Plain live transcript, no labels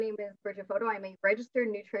is Bridget Photo. I'm a registered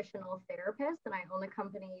nutritional therapist and I own the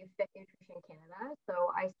company Fit Nutrition Canada.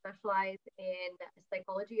 So I specialize in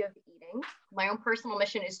psychology of eating. My own personal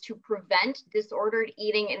mission is to prevent disordered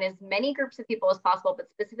eating in as many groups of people as possible, but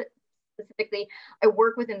specifically, I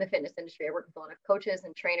work within the fitness industry. I work with a lot of coaches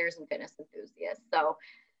and trainers and fitness enthusiasts. So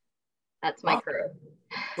that's my career.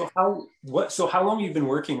 So how long have you been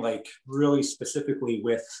working like really specifically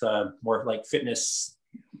with more like fitness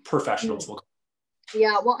professionals?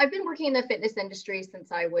 Yeah, well, I've been working in the fitness industry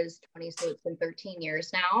since I was 20, so it's been 13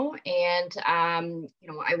 years now. And,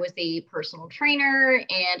 I was a personal trainer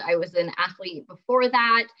and I was an athlete before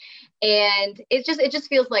that. And it just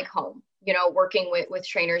feels like home, working with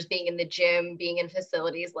trainers, being in the gym, being in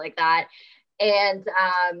facilities like that. And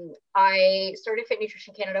I started Fit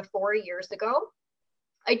Nutrition Canada 4 years ago.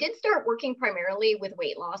 I did start working primarily with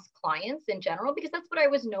weight loss clients in general, because that's what I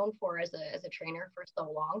was known for as a trainer for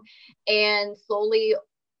so long. And slowly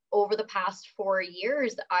over the past 4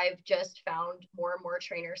 years, I've just found more and more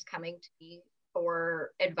trainers coming to me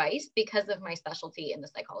for advice because of my specialty in the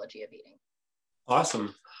psychology of eating.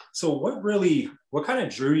 Awesome. So what kind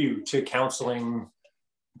of drew you to counseling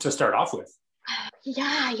to start off with?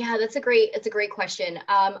 Yeah, it's a great question.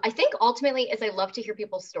 I think ultimately is I love to hear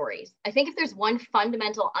people's stories. I think if there's one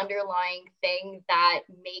fundamental underlying thing that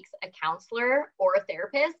makes a counselor or a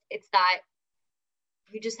therapist, it's that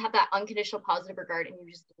you just have that unconditional positive regard and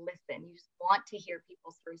you just listen. You just want to hear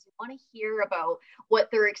people's stories. You want to hear about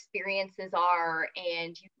what their experiences are,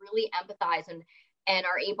 and you really empathize and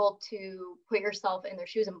are able to put yourself in their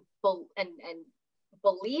shoes and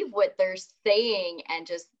believe what they're saying, and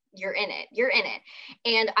just you're in it.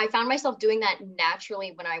 And I found myself doing that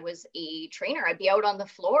naturally when I was a trainer. I'd be out on the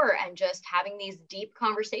floor and just having these deep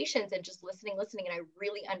conversations and just listening. And I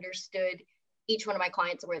really understood each one of my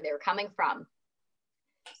clients and where they were coming from.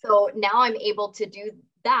 So now I'm able to do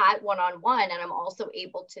that one-on-one. And I'm also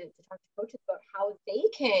able to talk to coaches about how they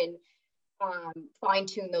can fine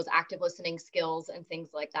tune those active listening skills and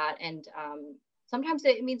things like that. And sometimes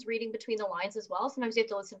it means reading between the lines as well. Sometimes you have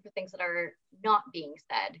to listen for things that are not being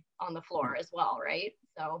said on the floor as well, right?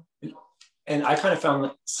 So, and I kind of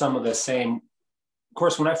found some of the same. Of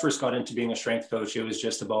course, when I first got into being a strength coach, it was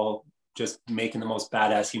just about just making the most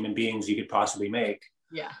badass human beings you could possibly make.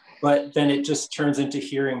 Yeah. But then it just turns into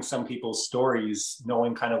hearing some people's stories,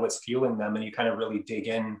 knowing kind of what's fueling them, and you kind of really dig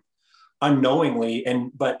in unknowingly.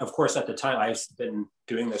 But of course, at the time, I've been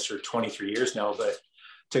doing this for 23 years now, but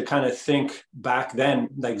to kind of think back then,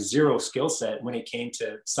 like zero skill set when it came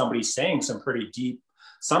to somebody saying some pretty deep,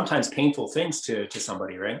 sometimes painful things to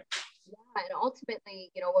somebody, right? Yeah, and ultimately,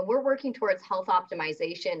 when we're working towards health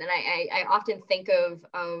optimization, and I often think of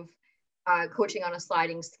coaching on a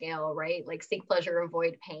sliding scale, right? Like seek pleasure,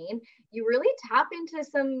 avoid pain. You really tap into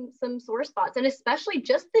some sore spots, and especially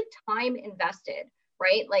just the time invested,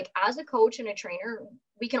 right? Like as a coach and a trainer,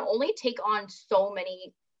 we can only take on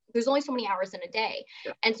there's only so many hours in a day.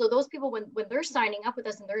 Yeah. And so those people, when they're signing up with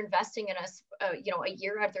us and they're investing in us, a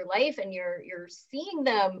year out of their life, and you're seeing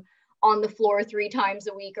them on the floor 3 times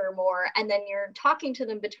a week or more, and then you're talking to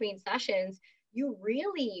them between sessions, you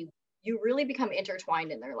really become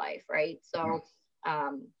intertwined in their life, right? So,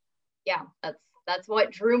 that's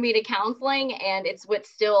what drew me to counseling, and it's what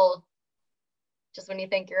still, just when you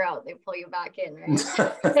think you're out, they pull you back in, right?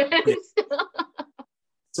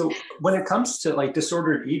 So when it comes to like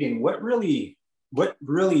disordered eating, what really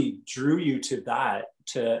drew you to that,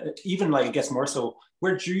 to even like, I guess more so,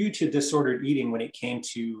 where drew you to disordered eating when it came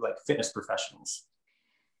to like fitness professionals?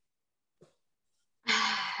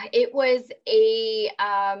 It was a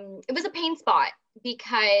pain spot,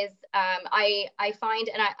 because I find,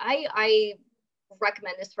 and I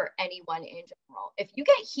recommend this for anyone in general. If you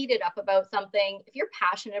get heated up about something, if you're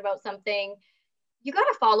passionate about something, you got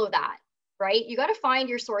to follow that. Right? You got to find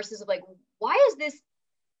your sources of like, why is this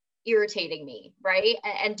irritating me? Right?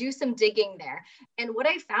 And do some digging there. And what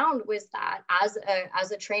I found was that as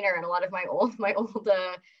a trainer, and a lot of my old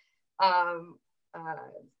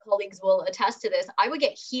colleagues will attest to this, I would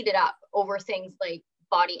get heated up over things like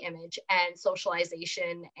body image and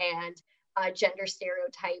socialization and gender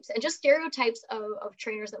stereotypes, and just stereotypes of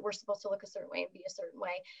trainers that we're supposed to look a certain way and be a certain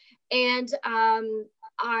way. And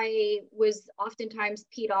I was oftentimes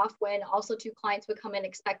peed off when also 2 clients would come in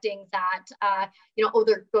expecting that,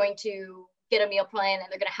 they're going to get a meal plan and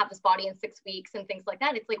they're going to have this body in 6 weeks and things like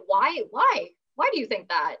that. It's like, why do you think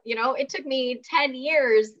that? It took me 10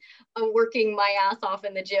 years of working my ass off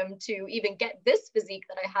in the gym to even get this physique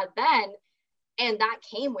that I had then. And that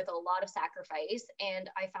came with a lot of sacrifice. And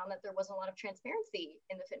I found that there wasn't a lot of transparency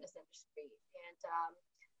in the fitness industry. And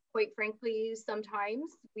quite frankly,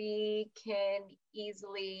 sometimes we can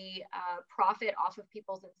easily profit off of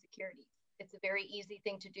people's insecurities. It's a very easy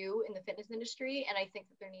thing to do in the fitness industry. And I think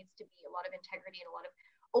that there needs to be a lot of integrity and a lot of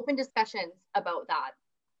open discussions about that.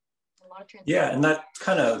 A lot of transparency. Yeah, and that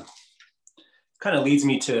kind of leads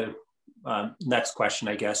me to next question,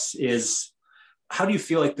 I guess, is how do you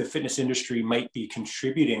feel like the fitness industry might be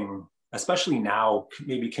contributing, especially now,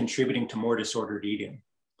 maybe contributing to more disordered eating?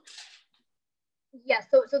 Yeah,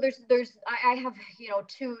 so I have, you know,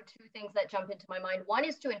 two things that jump into my mind. One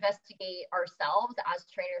is to investigate ourselves as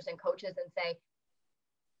trainers and coaches and say,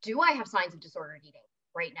 do I have signs of disordered eating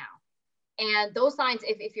right now? And those signs,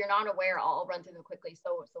 if you're not aware, I'll run through them quickly.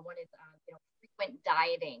 So one is, you know, frequent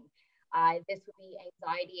dieting. This would be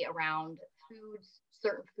anxiety around foods,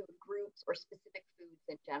 certain food groups, or specific foods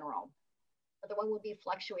in general. The one would be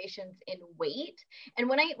fluctuations in weight. And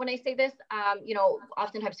when I say this, you know,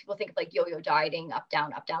 oftentimes people think of like yo-yo dieting, up,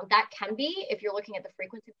 down, up, down. That can be if you're looking at the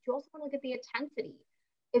frequency, but you also want to look at the intensity.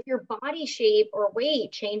 If your body shape or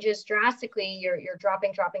weight changes drastically, you're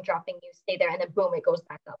dropping, you stay there, and then boom, it goes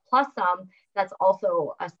back up. Plus some, that's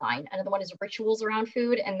also a sign. Another one is rituals around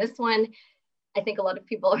food. And this one, I think a lot of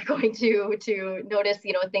people are going to notice,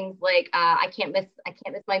 you know, things like I can't miss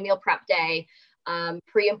my meal prep day.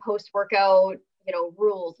 Pre and post workout, you know,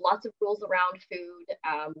 rules, lots of rules around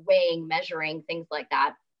food, weighing, measuring, things like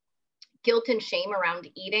that. Guilt and shame around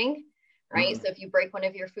eating, right? So if you break one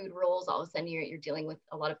of your food rules, all of a sudden you're dealing with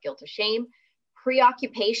a lot of guilt or shame.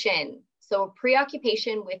 Preoccupation. So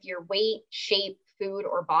preoccupation with your weight, shape, food,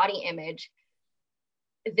 or body image.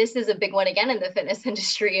 This is a big one again in the fitness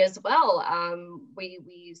industry as well.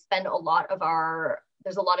 We spend a lot of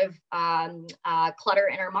there's a lot of clutter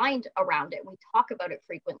in our mind around it. We talk about it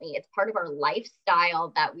frequently. It's part of our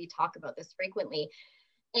lifestyle that we talk about this frequently.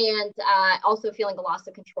 And also feeling a loss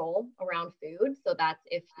of control around food. So that's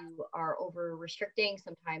if you are over restricting.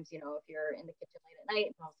 Sometimes, you know, if you're in the kitchen late at night,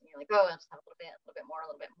 and all of a sudden you're like, oh, I'll just have a little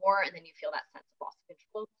bit more. And then you feel that sense of loss of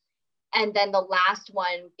control. And then the last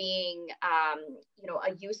one being, you know,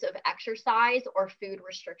 a use of exercise or food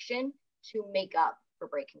restriction to make up for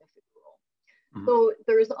breaking a food rule. Mm-hmm. So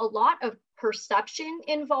there's a lot of perception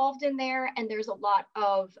involved in there, and there's a lot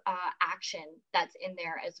of action that's in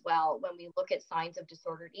there as well when we look at signs of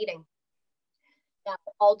disordered eating. Now,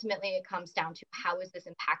 ultimately, it comes down to how is this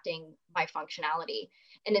impacting my functionality?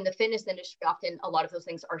 And in the fitness industry, often a lot of those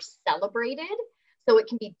things are celebrated. So it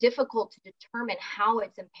can be difficult to determine how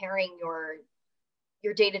it's impairing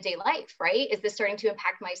your day-to-day life, right? Is this starting to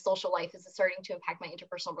impact my social life? Is it starting to impact my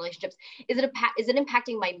interpersonal relationships? Is it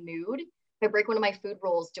impacting my mood? If I break one of my food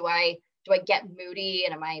rules, do I get moody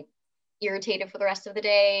and am I irritated for the rest of the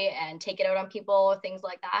day and take it out on people, things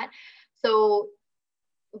like that? So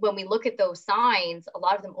when we look at those signs, a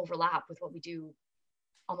lot of them overlap with what we do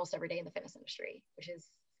almost every day in the fitness industry, which is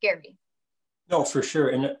scary. No, for sure.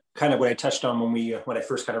 And kind of what I touched on when I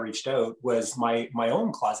first kind of reached out was my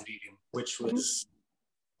own closet eating, which was,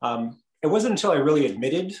 it wasn't until I really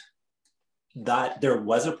admitted that there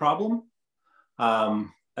was a problem,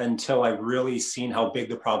 until I really seen how big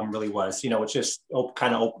the problem really was. You know, it's just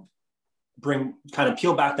kind of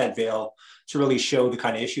peel back that veil to really show the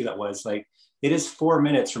kind of issue that was. Like, it is 4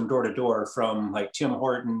 minutes from door to door from like Tim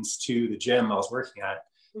Hortons to the gym I was working at.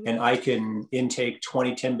 And I can intake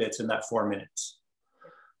 20 Timbits in that 4 minutes.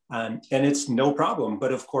 And it's no problem.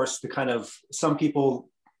 But of course, some people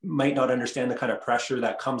might not understand the kind of pressure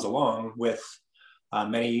that comes along with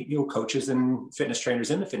many, you know, coaches and fitness trainers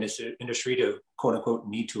in the fitness industry to quote unquote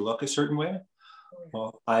need to look a certain way.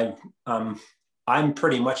 Well, I'm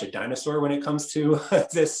pretty much a dinosaur when it comes to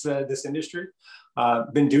this industry.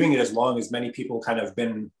 Been doing it as long as many people kind of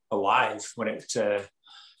been alive when it.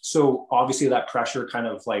 So obviously that pressure kind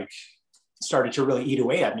of like started to really eat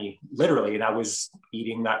away at me, literally. And I was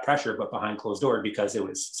eating that pressure, but behind closed doors because it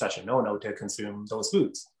was such a no-no to consume those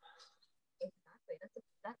foods.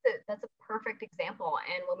 Exactly. That's a perfect example.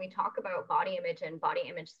 And when we talk about body image and body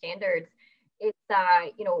image standards, it's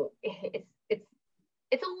you know,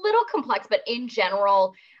 it's a little complex, but in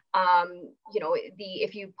general, you know,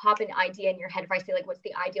 if you pop an idea in your head, if I say like, what's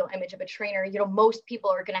the ideal image of a trainer, you know, most people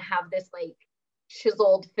are going to have this like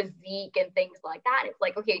chiseled physique and things like that. It's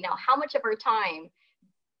like, okay, now how much of our time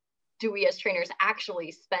do we as trainers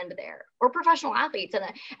actually spend there, or professional athletes?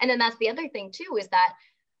 And then that's the other thing too, is that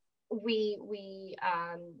we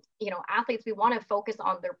you know, athletes, we want to focus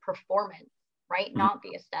on their performance, right? Not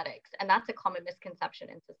the aesthetics. And that's a common misconception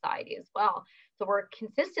in society as well. So we're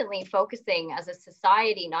consistently focusing as a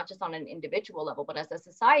society, not just on an individual level, but as a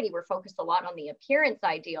society, we're focused a lot on the appearance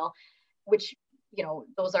ideal, which, you know,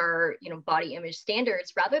 those are, you know, body image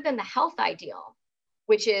standards rather than the health ideal.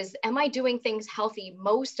 which is, am I doing things healthy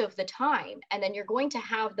most of the time? And then you're going to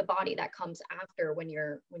have the body that comes after when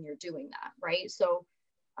you're doing that, right? So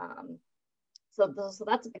so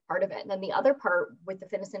that's a big part of it. And then the other part with the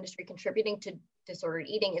fitness industry contributing to disordered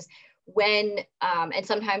eating is when, and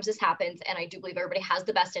sometimes this happens, and I do believe everybody has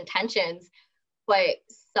the best intentions, but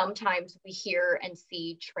sometimes we hear and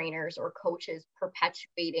see trainers or coaches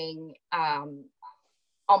perpetuating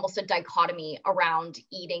almost a dichotomy around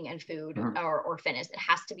eating and food or fitness. It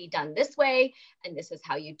has to be done this way, and this is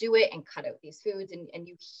how you do it, and cut out these foods. And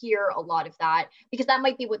you hear a lot of that because that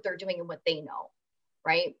might be what they're doing and what they know.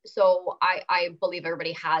 Right. So I believe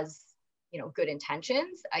everybody has, good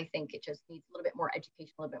intentions. I think it just needs a little bit more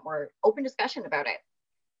education, a little bit more open discussion about it.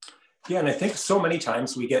 Yeah. And I think so many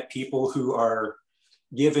times we get people who are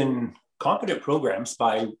given competent programs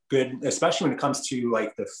by good, especially when it comes to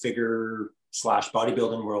like the figure /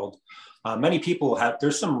 bodybuilding world. Many people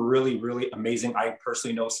there's some really, really amazing, I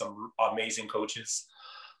personally know some amazing coaches.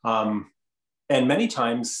 And many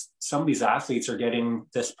times some of these athletes are getting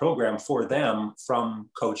this program for them from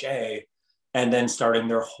Coach A, and then starting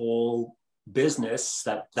their whole business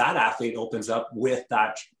that athlete opens up with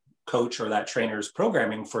that coach or that trainer's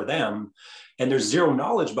programming for them. And there's zero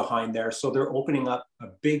knowledge behind there. So they're opening up a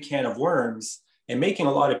big can of worms and making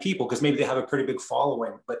a lot of people, because maybe they have a pretty big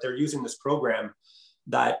following, but they're using this program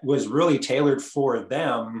that was really tailored for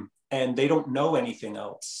them and they don't know anything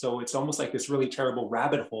else. So it's almost like this really terrible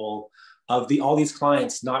rabbit hole of all these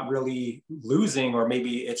clients not really losing, or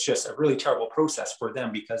maybe it's just a really terrible process for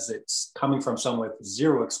them because it's coming from someone with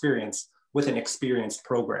zero experience with an experienced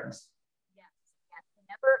program. Yes.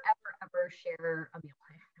 Never, ever share a meal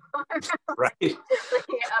plan. Right. Ever.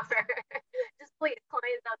 Just please,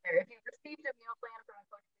 clients out there, if you've received a meal plan from a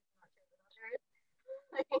coach, please not share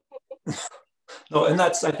it. No, and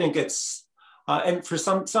that's, I think it's, and for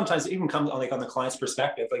sometimes it even comes on the client's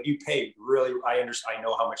perspective, like you pay really, I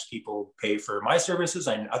know how much people pay for my services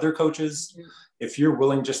and other coaches. Mm-hmm. If you're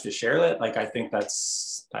willing just to share that, like, I think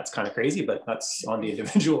that's kind of crazy, but that's on the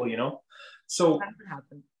individual, So,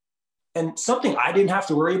 and something I didn't have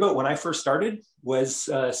to worry about when I first started was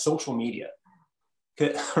social media,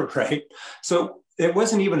 right? So it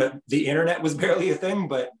wasn't even the internet was barely a thing,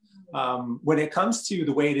 but when it comes to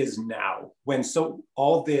the way it is now, when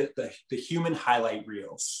all the human highlight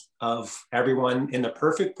reels of everyone in the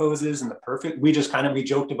perfect poses and we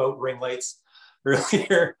joked about ring lights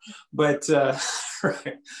earlier, but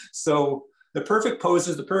right. So the perfect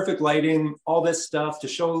poses, the perfect lighting, all this stuff to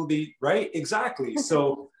show right? Exactly.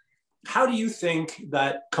 So how do you think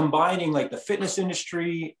that combining like the fitness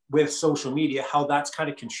industry with social media, how that's kind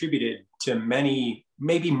of contributed to many,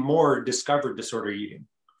 maybe more discovered disorder eating?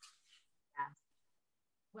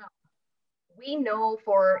 We know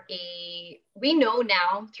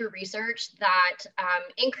now through research that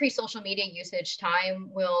increased social media usage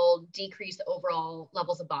time will decrease overall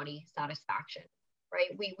levels of body satisfaction,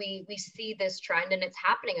 right? We see this trend, and it's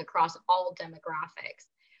happening across all demographics.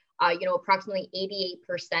 Approximately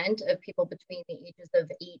 88% of people between the ages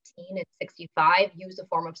of 18 and 65 use a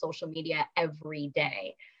form of social media every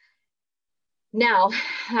day. Now,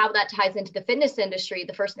 how that ties into the fitness industry,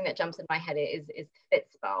 the first thing that jumps in my head is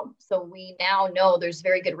Fitspo. So we now know there's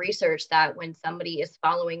very good research that when somebody is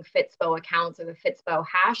following Fitspo accounts or the Fitspo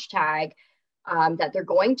hashtag, that they're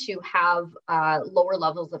going to have lower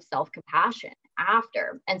levels of self-compassion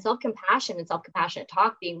after. And self-compassion and self-compassionate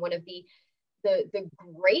talk being one of the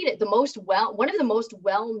most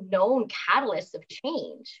well-known catalysts of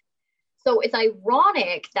change. So it's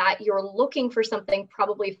ironic that you're looking for something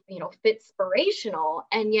probably, fitspirational,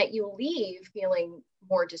 and yet you leave feeling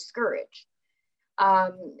more discouraged.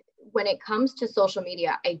 When it comes to social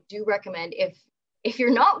media, I do recommend if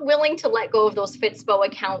you're not willing to let go of those Fitspo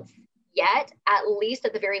accounts yet, at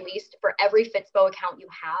the very least, for every Fitspo account you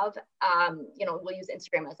have, we'll use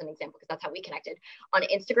Instagram as an example because that's how we connected. On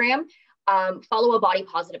Instagram, follow a body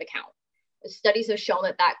positive account. Studies have shown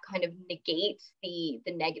that kind of negates the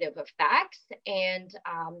negative effects, and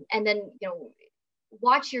then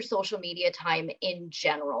watch your social media time in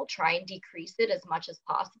general. Try and decrease it as much as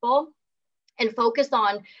possible, and focus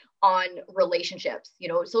on relationships.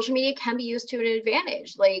 Social media can be used to an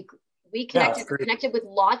advantage. Like we connected with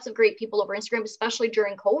lots of great people over Instagram, especially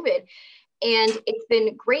during COVID, and it's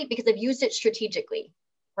been great because I've used it strategically.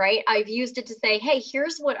 Right? I've used it to say, hey,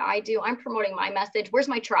 here's what I do. I'm promoting my message. Where's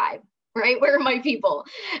my tribe? Right? Where are my people?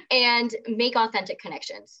 And make authentic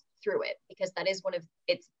connections through it, because that is one of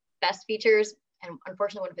its best features. And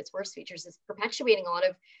unfortunately, one of its worst features is perpetuating a lot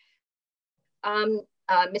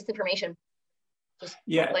of misinformation.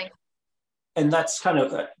 Yeah. and that's kind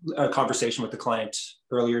of a conversation with the client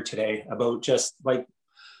earlier today about just like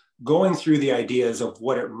going through the ideas of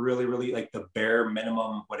what it really like the bare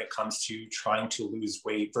minimum when it comes to trying to lose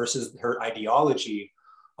weight versus her ideology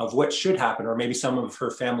of what should happen, or maybe some of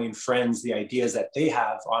her family and friends, the ideas that they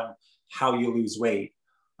have on how you lose weight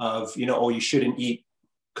of, you know, oh, you shouldn't eat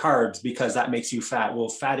carbs because that makes you fat. Well,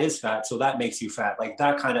 fat is fat, so that makes you fat. Like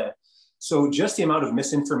that kind of, so just the amount of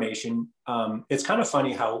misinformation. It's kind of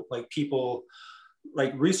funny how like people,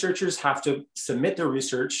 like researchers have to submit their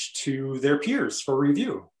research to their peers for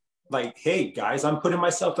review. Like, hey guys, I'm putting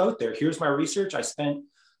myself out there. Here's my research. I spent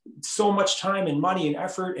so much time and money and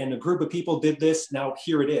effort, and a group of people did this. Now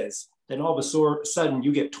here it is. Then all of a sudden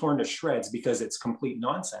you get torn to shreds because it's complete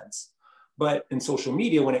nonsense. But in social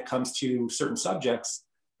media, when it comes to certain subjects,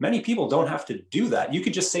 many people don't have to do that. You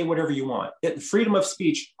could just say whatever you want. Freedom of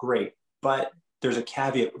speech, great. But there's a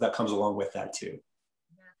caveat that comes along with that too.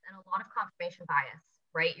 Yes, and a lot of confirmation bias,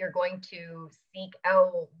 right? You're going to seek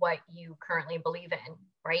out what you currently believe in,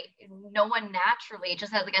 right? No one naturally,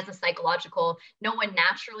 just as a psychological, no one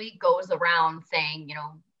naturally goes around saying, you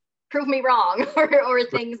know, prove me wrong or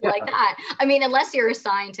things like that. I mean, unless you're a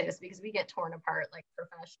scientist, because we get torn apart like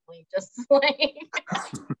professionally, just like,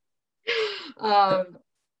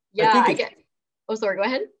 yeah, I get, oh, sorry, go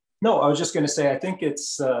ahead. No, I was just going to say, I think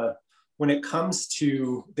it's when it comes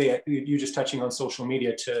to you just touching on social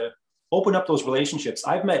media to open up those relationships.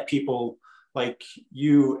 I've met people like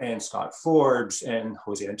you and Scott Forbes and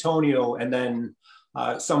Jose Antonio, and then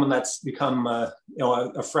someone that's become you know,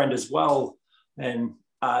 a friend as well. And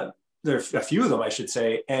there's a few of them, I should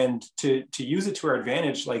say, and to use it to our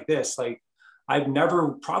advantage like this, like I've never,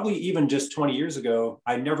 probably even just 20 years ago,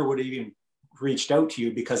 I never would have even reached out to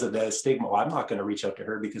you because of the stigma. Well, I'm not going to reach out to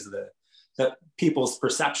her because of the people's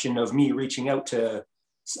perception of me reaching out to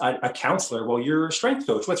a counselor. Well, you're a strength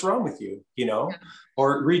coach. What's wrong with you? You know, yeah.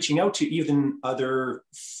 Or reaching out to even other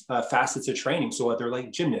facets of training. So other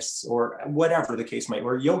like gymnasts or whatever the case might,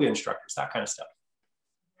 or yoga instructors, that kind of stuff.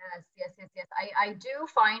 Yes. I do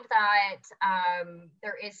find that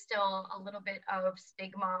there is still a little bit of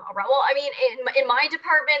stigma around. Well, I mean, in my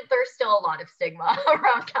department, there's still a lot of stigma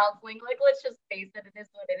around counseling. Like, let's just face it, it is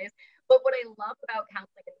what it is. But what I love about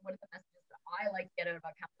counseling, and one of the messages that I like to get out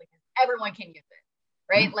about counseling, is everyone can use it,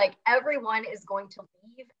 right? Mm-hmm. Like everyone is going to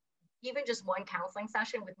leave even just one counseling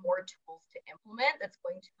session with more tools to implement that's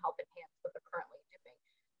going to help enhance what they're currently doing.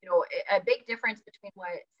 You know, a big difference between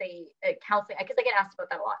what, say, counseling, because I get asked about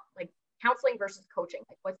that a lot, like counseling versus coaching.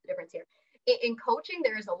 Like, what's the difference here? In coaching,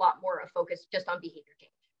 there is a lot more of focus just on behavior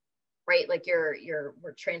change, right? Like we're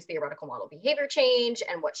trans theoretical model behavior change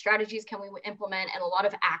and what strategies can we implement, and a lot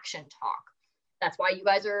of action talk. That's why you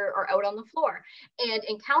guys are out on the floor. And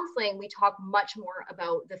in counseling, we talk much more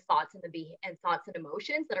about the thoughts and thoughts and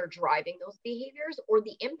emotions that are driving those behaviors, or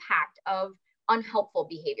the impact of unhelpful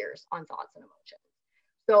behaviors on thoughts and emotions.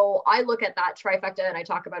 So I look at that trifecta, and I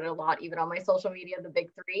talk about it a lot, even on my social media, the big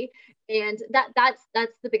three, and that's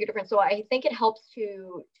the bigger difference. So I think it helps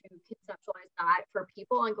to conceptualize that for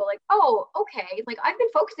people and go like, oh, okay, like I've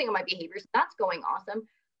been focusing on my behaviors, that's going awesome.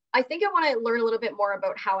 I think I want to learn a little bit more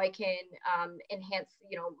about how I can enhance,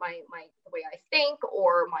 you know, my the way I think,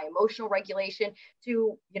 or my emotional regulation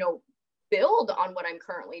to, you know, build on what I'm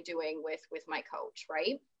currently doing with my coach,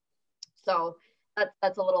 right? So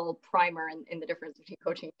that's a little primer in the difference between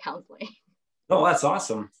coaching and counseling. Oh, that's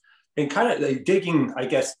awesome. And kind of like digging, I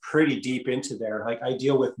guess, pretty deep into there. Like I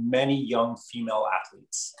deal with many young female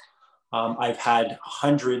athletes. I've had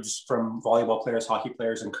hundreds from volleyball players, hockey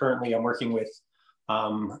players, and currently I'm working with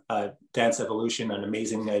Dance Evolution, an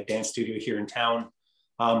amazing dance studio here in town,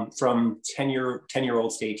 from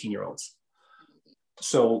 10-year-olds to 18-year-olds.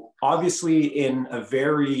 So obviously in a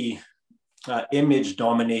very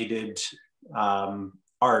image-dominated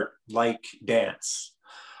art like dance,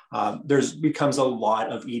 there's becomes a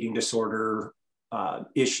lot of eating disorder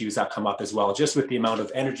issues that come up as well, just with the amount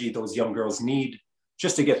of energy those young girls need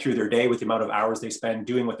just to get through their day, with the amount of hours they spend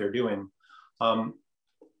doing what they're doing.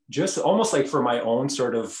 Just almost like for my own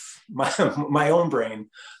sort of my own brain,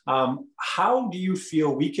 how do you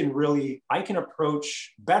feel I can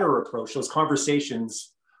better approach those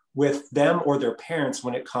conversations with them or their parents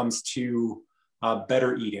when it comes to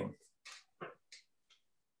better eating?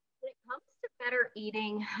 When it comes to better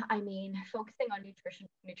eating, I mean, focusing on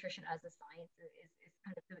nutrition as a science is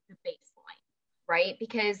kind of the baseline, right?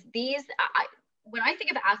 Because when I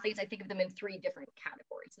think of athletes, I think of them in three different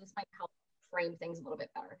categories. So this might help frame things a little bit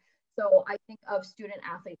better. So I think of student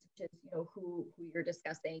athletes, which is, you know, who you're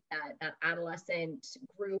discussing, that adolescent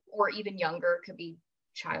group, or even younger, could be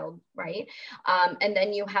child, right? And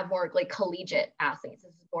then you have more like collegiate athletes.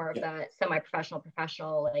 This is more of the semi-professional,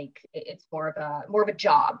 professional, like it's more of a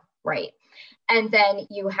job, right? And then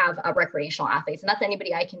you have recreational athletes, and that's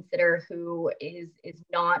anybody I consider who is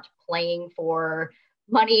not playing for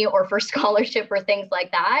money or for scholarship or things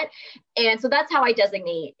like that. And so that's how I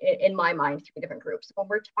designate in my mind 3 different groups. When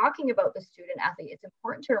we're talking about the student athlete, it's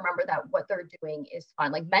important to remember that what they're doing is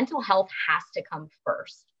fun. Like mental health has to come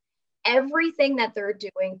first. Everything that they're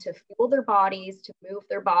doing to fuel their bodies, to move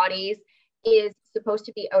their bodies, is supposed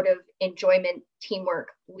to be out of enjoyment, teamwork,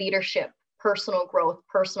 leadership, personal growth,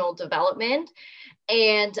 personal development,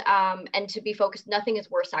 and to be focused. Nothing is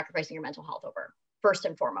worth sacrificing your mental health over, first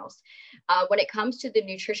and foremost. When it comes to the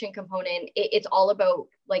nutrition component, it's all about,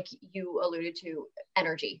 like you alluded to,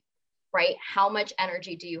 energy, right? How much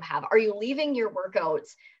energy do you have? Are you leaving your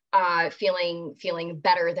workouts feeling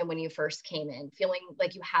better than when you first came in, feeling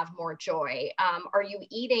like you have more joy? Are you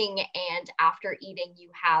eating, and after eating you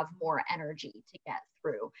have more energy to get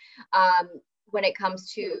through? When it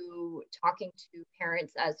comes to talking to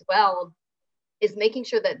parents as well, is making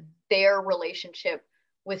sure that their relationship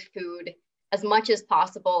with food, as much as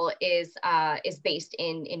possible, is based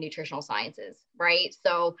in nutritional sciences, right?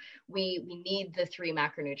 So we need the 3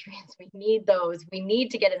 macronutrients. We need those. We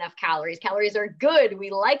need to get enough calories. Calories are good. We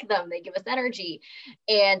like them. They give us energy.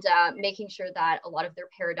 And making sure that a lot of their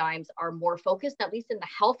paradigms are more focused, at least in the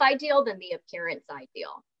health ideal, than the appearance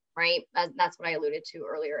ideal, right? That's what I alluded to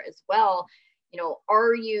earlier as well. You know,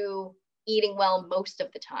 are you eating well most of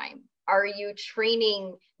the time? Are you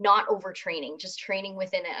training, not overtraining, just training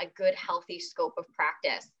within a good, healthy scope of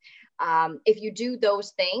practice? If you do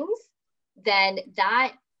those things, then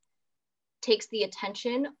that takes the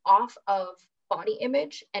attention off of body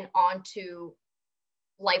image and onto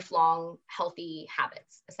lifelong healthy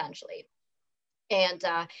habits, essentially. And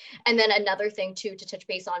then another thing too, to touch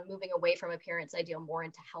base on, moving away from appearance ideal more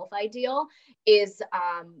into health ideal, is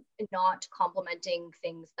not complimenting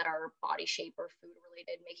things that are body shape or food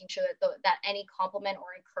related, making sure that any compliment or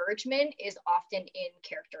encouragement is often in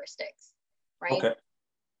characteristics, right? Okay.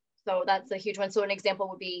 So that's a huge one. So an example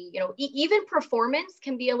would be, you know, even performance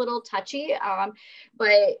can be a little touchy,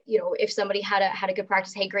 but you know, if somebody had a good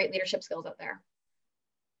practice, hey, great leadership skills out there,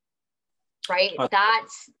 right?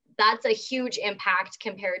 That's a huge impact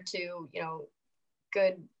compared to, you know,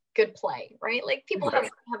 good play, right? Like people have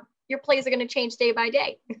your plays are going to change day by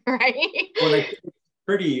day, right? Well, like, it's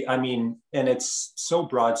pretty, I mean, and it's so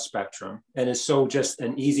broad spectrum, and it's so just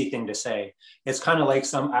an easy thing to say. It's kind of like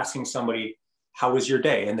asking somebody, how was your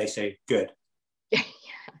day? And they say, good. Yeah.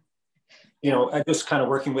 You know, I just kind of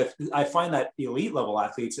working with, I find that elite level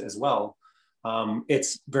athletes as well.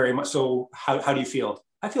 It's very much so, how do you feel?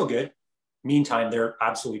 I feel good. Meantime, they're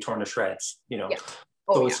absolutely torn to shreds, you know. Yeah.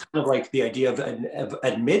 So it's kind of like the idea of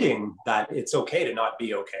admitting that it's okay to not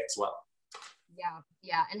be okay as well.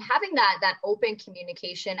 Yeah. And having that open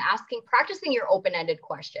communication, practicing your open-ended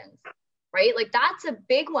questions, right? Like that's a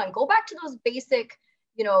big one. Go back to those basic,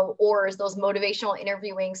 you know, ORs, those motivational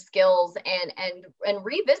interviewing skills, and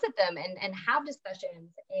revisit them and have discussions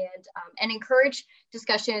and encourage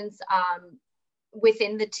discussions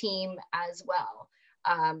within the team as well.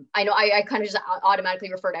 I know I kind of just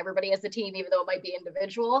automatically refer to everybody as a team, even though it might be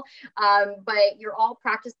individual, but you're all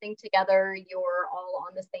practicing together. You're all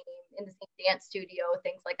in the same dance studio,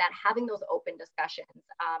 things like that. Having those open discussions,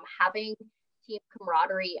 having team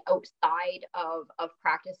camaraderie outside of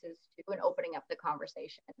practices too, and opening up the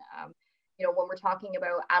conversation. You know, when we're talking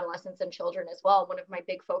about adolescents and children as well, one of my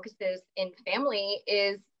big focuses in family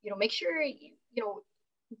is, you know, make sure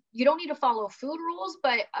you don't need to follow food rules,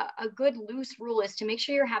 but a good loose rule is to make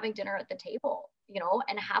sure you're having dinner at the table, you know,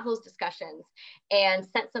 and have those discussions and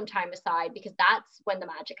set some time aside, because that's when the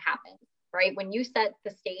magic happens, right? When you set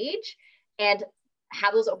the stage and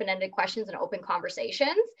have those open-ended questions and open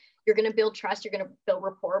conversations, you're going to build trust, you're going to build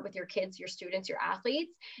rapport with your kids, your students, your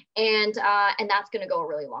athletes, and that's going to go a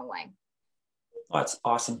really long way. Oh, that's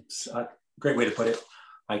awesome. Great way to put it.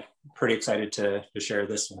 I'm pretty excited to share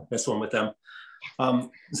this one with them.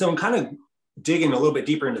 So I'm kind of digging a little bit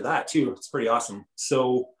deeper into that too. It's pretty awesome.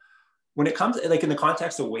 So when it comes, like in the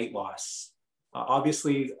context of weight loss,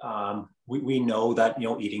 obviously we know that, you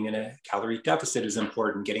know, eating in a calorie deficit is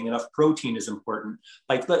important. Getting enough protein is important.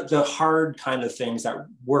 Like the hard kind of things that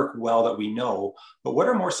work well that we know. But what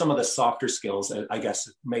are more some of the softer skills? I guess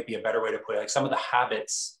might be a better way to put it. Like some of the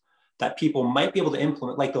habits that people might be able to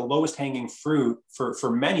implement, like the lowest hanging fruit for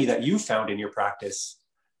many that you found in your practice,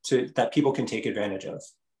 that people can take advantage of.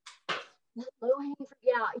 Low hanging fruit,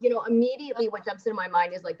 yeah. You know, immediately what jumps into my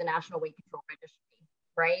mind is like the National Weight Control Registry,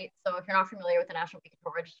 right? So if you're not familiar with the National Weight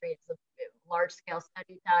Control Registry, it's a large scale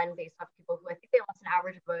study done based off people who, I think they lost an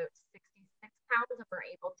average of about 66 pounds and were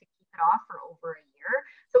able to keep it off for over a year.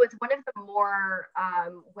 So it's one of the more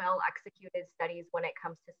well executed studies when it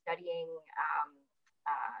comes to studying,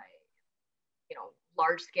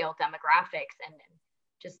 large scale demographics and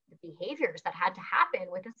just the behaviors that had to happen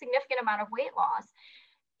with a significant amount of weight loss.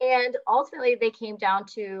 And ultimately, they came down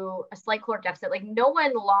to a slight caloric deficit. Like, no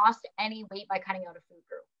one lost any weight by cutting out a food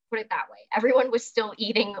group. Put it that way. Everyone was still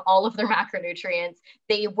eating all of their macronutrients.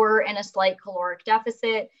 They were in a slight caloric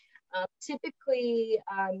deficit. Typically,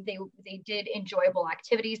 they did enjoyable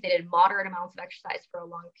activities. They did moderate amounts of exercise for a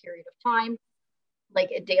long period of time, like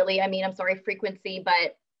a daily, frequency,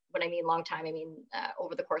 but when I mean long time, I mean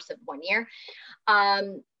over the course of 1 year.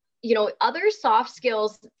 Other soft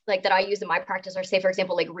skills like that I use in my practice are, say, for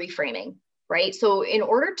example, like reframing, right? So in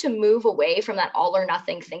order to move away from that all or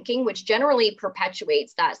nothing thinking, which generally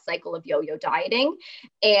perpetuates that cycle of yo-yo dieting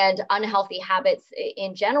and unhealthy habits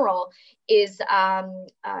in general, is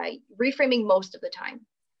reframing most of the time,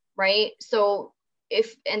 right? So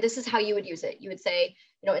and this is how you would use it. You would say,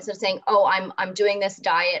 instead of saying, oh, I'm doing this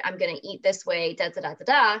diet, I'm going to eat this way,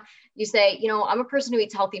 you say, I'm a person who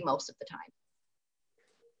eats healthy most of the time.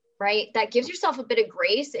 Right? That gives yourself a bit of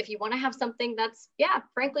grace if you want to have something that's,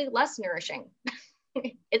 frankly, less nourishing.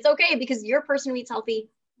 It's okay, because you're a person who eats healthy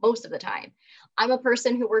most of the time. I'm a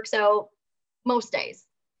person who works out most days.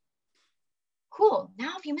 Cool.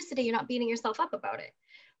 Now, if you miss a day, you're not beating yourself up about it.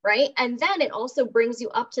 Right? And then it also brings you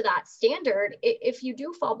up to that standard. If you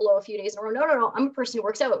do fall below a few days in a row, no, I'm a person who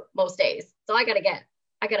works out most days. So I got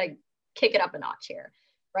to kick it up a notch here.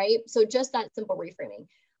 Right? So just that simple reframing.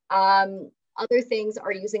 Other things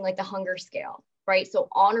are using like the hunger scale, right? So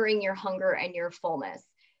honoring your hunger and your fullness.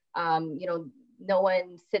 No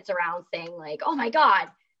one sits around saying like, oh my God,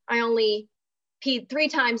 I only peed 3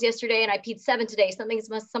 times yesterday and I peed 7 today.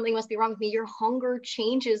 Something must be wrong with me. Your hunger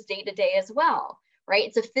changes day to day as well, right?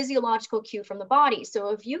 It's a physiological cue from the body. So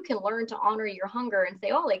if you can learn to honor your hunger and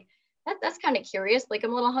say, oh, like that's kind of curious. Like,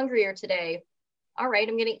 I'm a little hungrier today. All right,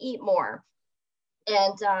 I'm going to eat more.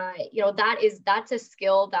 And, that's a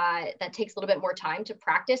skill that takes a little bit more time to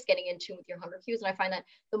practice, getting in tune with your hunger cues. And I find that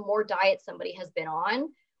the more diet somebody has been on,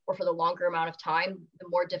 or for the longer amount of time, the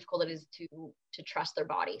more difficult it is to trust their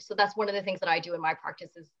body. So that's one of the things that I do in my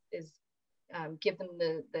practice is give them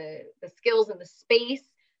the skills and the space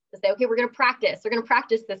to say, okay, we're going to practice. We're going to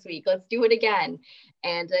practice this week. Let's do it again.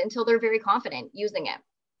 And until they're very confident using it.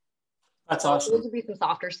 That's awesome. Those would be some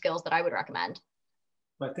softer skills that I would recommend.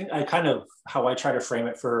 I think how I try to frame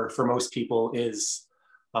it for most people is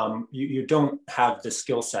you don't have the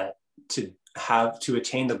skill set to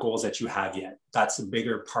attain the goals that you have yet. That's a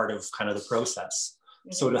bigger part of kind of the process.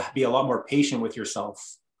 Mm-hmm. So to be a lot more patient with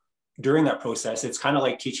yourself during that process, it's kind of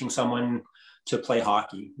like teaching someone to play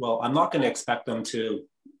hockey. Well, I'm not going to expect them to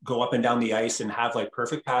go up and down the ice and have like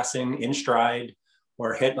perfect passing in stride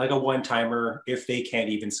or hit like a one-timer if they can't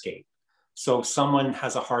even skate. So if someone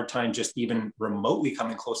has a hard time just even remotely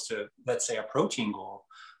coming close to, let's say, a protein goal,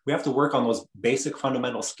 we have to work on those basic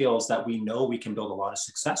fundamental skills that we know we can build a lot of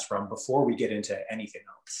success from before we get into anything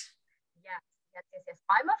else. Yes.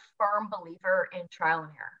 I'm a firm believer in trial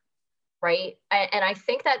and error, right? And I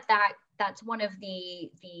think that's one of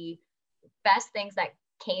the best things that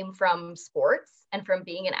came from sports and from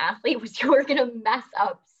being an athlete was you're going to mess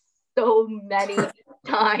up so many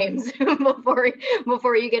times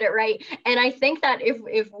before you get it right. And I think that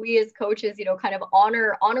if we as coaches, kind of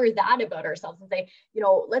honor that about ourselves and say,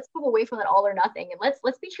 let's move away from that all or nothing, and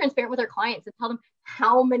let's be transparent with our clients and tell them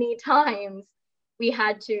how many times we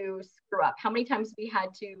had to screw up, how many times we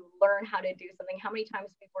had to learn how to do something, how many times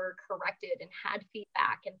we were corrected and had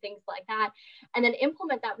feedback and things like that, and then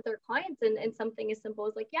implement that with our clients. And something as simple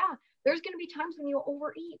as like, yeah, there's going to be times when you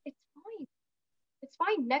overeat. It's fine. It's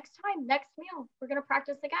fine. Next time, next meal, we're going to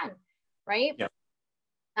practice again. Right. Yeah.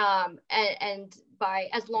 And by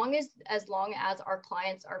as long as our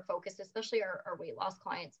clients are focused, especially our weight loss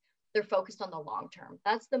clients, they're focused on the long term.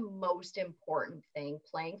 That's the most important thing,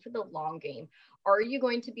 playing for the long game. Are you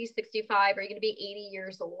going to be 65? Are you going to be 80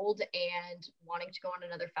 years old and wanting to go on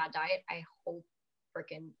another fad diet? I hope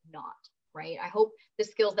freaking not. Right? I hope the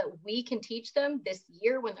skills that we can teach them this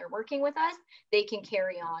year when they're working with us, they can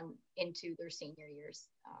carry on into their senior years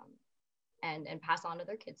and pass on to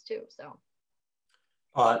their kids too. So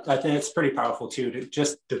I think it's pretty powerful too, to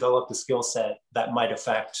just develop the skill set that might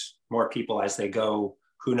affect more people as they go,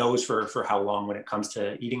 who knows for how long when it comes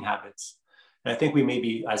to eating habits. And I think we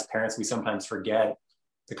maybe as parents, we sometimes forget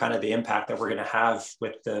the impact that we're going to have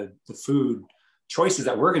with the food choices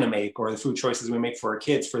that we're going to make, or the food choices we make for our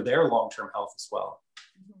kids for their long-term health as well.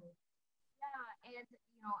 Mm-hmm. Yeah. And,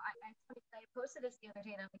 I posted this the other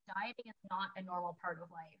day that like, dieting is not a normal part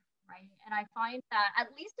of life, right? And I find that, at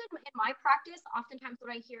least in my practice, oftentimes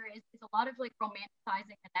what I hear is a lot of like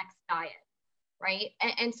romanticizing the next diet, right?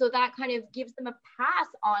 And so that kind of gives them a pass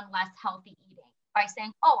on less healthy eating by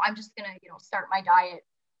saying, oh, I'm just gonna, start my diet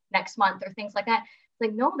next month or things like that. It's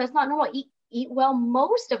like, no, that's not normal. Eat well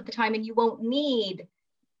most of the time, and you won't need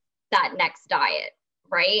that next diet,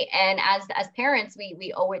 right? And as parents,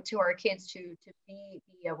 we owe it to our kids to be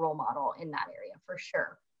a role model in that area for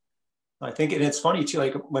sure. I think, and it's funny too,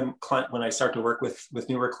 like when I start to work with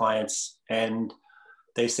newer clients and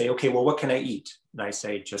they say, okay, well, what can I eat? And I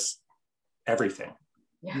say, just everything.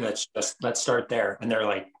 Yeah. Let's start there. And they're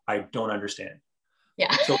like, I don't understand.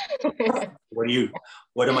 Yeah. So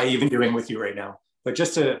what am I even doing with you right now? But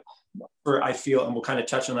I feel, and we'll kind of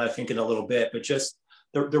touch on that, I think, in a little bit, but just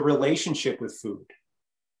the relationship with food,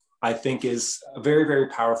 I think, is a very, very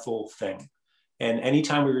powerful thing. And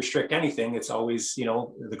anytime we restrict anything, it's always,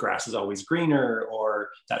 the grass is always greener, or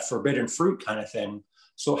that forbidden fruit kind of thing.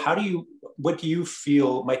 So what do you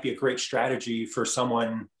feel might be a great strategy for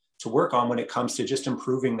someone to work on when it comes to just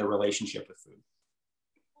improving the relationship with food?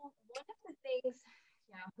 Well, one of the things,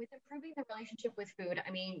 with improving the relationship with food, I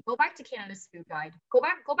mean, go back to Canada's food guide, go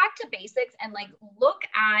back to basics, and like look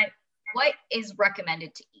at what is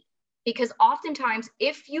recommended to eat. Because oftentimes,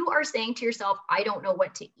 if you are saying to yourself, I don't know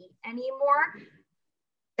what to eat anymore,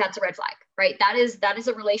 that's a red flag, right? That is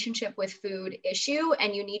a relationship with food issue.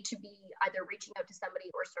 And you need to be either reaching out to somebody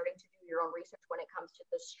or starting to do your own research when it comes to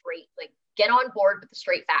the straight, like get on board with the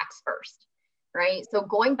straight facts first, right? So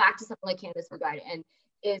going back to something like Canada's Food Guide, and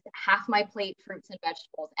is half my plate fruits and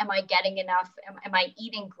vegetables? Am I getting enough? Am I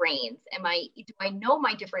eating grains? Do I know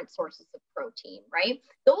my different sources of protein, right?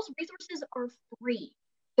 Those resources are free.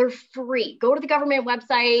 They're free. Go to the government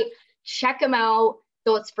website, check them out.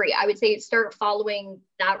 So it's free. I would say start following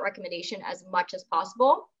that recommendation as much as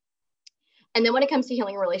possible. And then when it comes to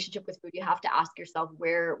healing a relationship with food, you have to ask yourself,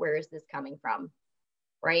 where is this coming from,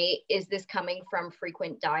 right? Is this coming from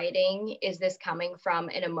frequent dieting? Is this coming from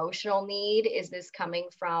an emotional need? Is this coming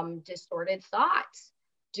from distorted thoughts?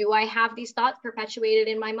 Do I have these thoughts perpetuated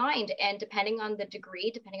in my mind? And depending on the degree,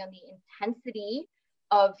 depending on the intensity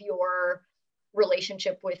of your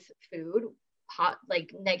relationship with food,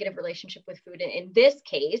 like negative relationship with food in this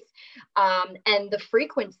case, and the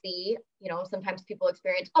frequency, sometimes people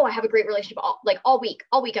experience, oh, I have a great relationship all week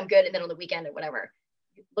I'm good, and then on the weekend or whatever.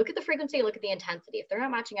 Look at the frequency, look at the intensity. If they're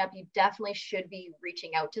not matching up, you definitely should be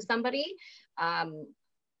reaching out to somebody.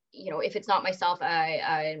 If it's not myself,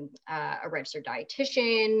 a registered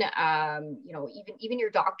dietitian, even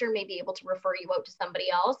your doctor may be able to refer you out to somebody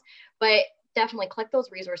else, but definitely collect those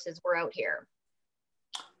resources. We're out here.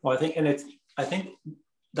 Well, I think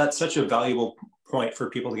that's such a valuable point for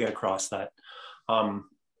people to get across, that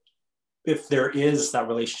if there is that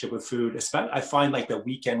relationship with food, especially, I find like the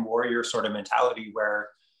weekend warrior sort of mentality where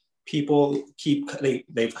people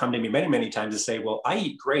they've come to me many, many times to say, well, I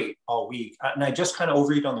eat great all week and I just kind of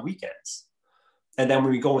overeat on the weekends. And then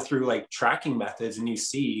when we go through like tracking methods and you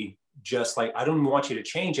see just like, I don't even want you to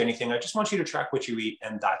change anything. I just want you to track what you eat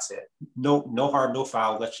and that's it. No harm, no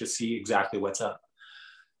foul. Let's just see exactly what's up.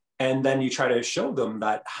 And then you try to show them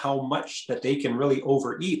that how much that they can really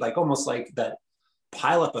overeat, like almost like that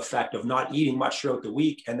pileup effect of not eating much throughout the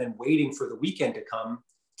week and then waiting for the weekend to come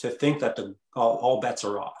to think that all bets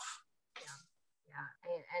are off.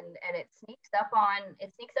 Yeah. And it sneaks up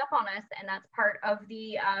on us, and that's part of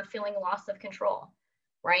the feeling loss of control,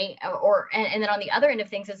 right? And then on the other end of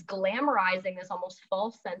things is glamorizing this almost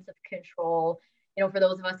false sense of control. For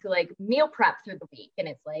those of us who like meal prep through the week, and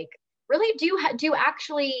it's like, really, do you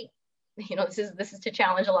actually, this is to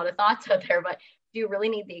challenge a lot of thoughts out there, but do you really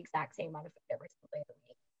need the exact same amount of food every single day of the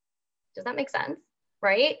week? Does that make sense?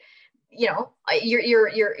 Right? You're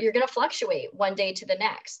going to fluctuate one day to the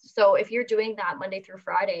next. So if you're doing that Monday through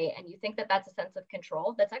Friday and you think that that's a sense of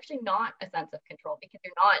control, that's actually not a sense of control, because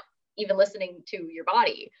you're not even listening to your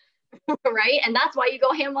body. Right? And that's why you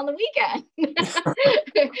go ham on the weekend.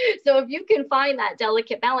 So if you can find that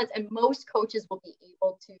delicate balance, and most coaches will be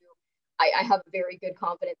able to, I have very good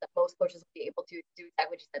confidence that most coaches will be able to do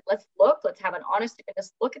exactly what you said. Let's have an honest to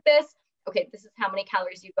goodness look at this. Okay, this is how many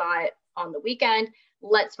calories you got on the weekend.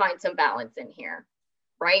 Let's find some balance in here,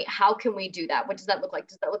 right? How can we do that? What does that look like?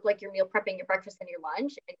 Does that look like you're meal prepping your breakfast and your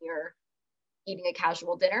lunch, and you're eating a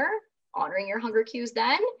casual dinner, honoring your hunger cues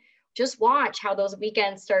then? Just watch how those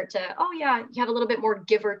weekends start to, oh yeah, you have a little bit more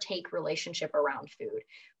give or take relationship around food,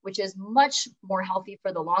 which is much more healthy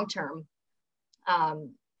for the long term.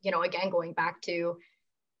 Again, going back to,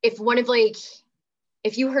 if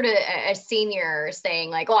you heard a senior saying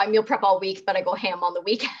like, oh, I meal prep all week, but I go ham on the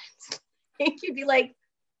weekends, you'd be like,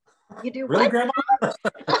 you do really, what? Grandma?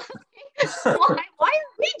 why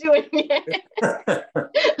are we doing it?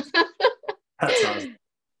 That's awesome.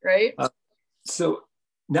 Right. So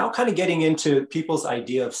now kind of getting into people's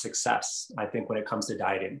idea of success, I think when it comes to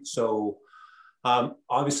dieting. So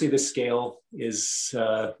obviously the scale is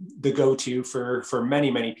the go-to for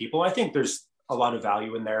many people. I think there's a lot of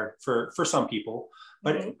value in there for some people,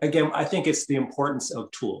 but again, I think it's the importance of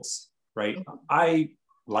tools, right? I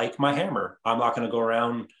like my hammer. I'm not going to go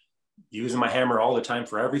around using my hammer all the time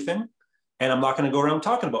for everything, and I'm not going to go around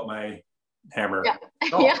talking about my hammer. Yeah.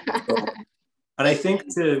 So, and I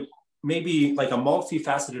think to maybe like a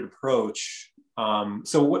multifaceted approach.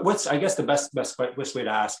 So what's, I guess the best way to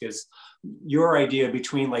ask is your idea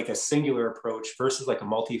between like a singular approach versus like a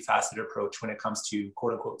multifaceted approach when it comes to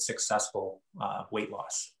quote unquote successful weight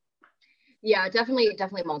loss. Yeah, definitely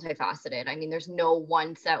multifaceted. I mean, there's no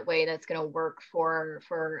one set way that's going to work for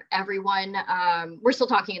everyone. We're still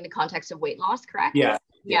talking in the context of weight loss, correct? Yeah.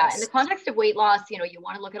 Yeah. Yes. In the context of weight loss, you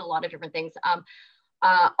want to look at a lot of different things.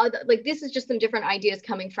 Like this is just some different ideas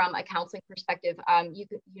coming from a counseling perspective.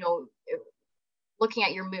 Looking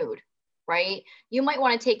at your mood, right? You might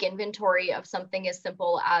want to take inventory of something as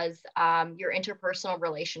simple as your interpersonal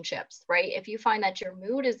relationships, right? If you find that your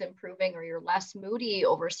mood is improving or you're less moody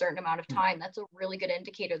over a certain amount of time, that's a really good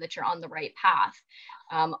indicator that you're on the right path.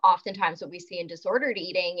 Oftentimes what we see in disordered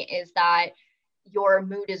eating is that your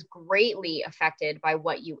mood is greatly affected by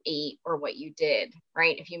what you ate or what you did,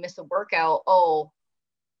 right? If you miss a workout,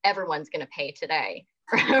 everyone's going to pay today.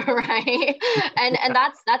 Right. And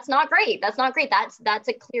that's not great. That's not great. That's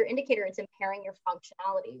a clear indicator. It's impairing your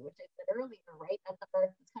functionality, which I said earlier, right? That's kind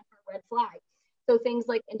of a red flag. So things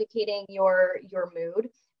like indicating your mood,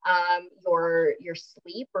 your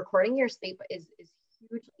sleep, recording your sleep is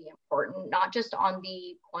hugely important, not just on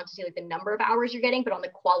the quantity, like the number of hours you're getting, but on the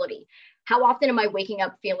quality. How often am I waking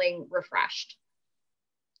up feeling refreshed,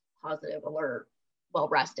 positive, alert, well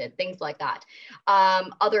rested, things like that.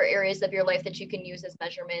 Other areas of your life that you can use as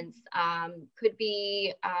measurements could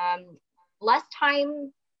be less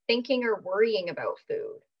time thinking or worrying about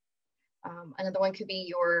food. Another one could be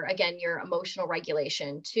your emotional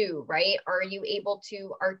regulation too, right? Are you able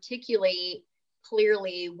to articulate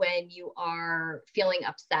clearly when you are feeling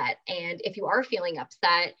upset? And if you are feeling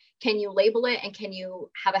upset, can you label it and can you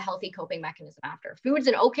have a healthy coping mechanism after? Food's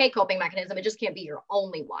an okay coping mechanism. It just can't be your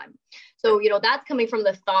only one. So, that's coming from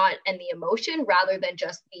the thought and the emotion rather than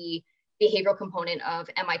just the behavioral component of,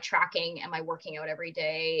 am I tracking? Am I working out every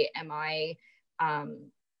day? Am I, am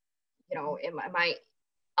I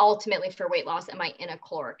ultimately for weight loss, am I in a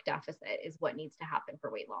caloric deficit is what needs to happen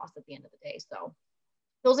for weight loss at the end of the day. So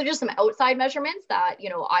those are just some outside measurements that,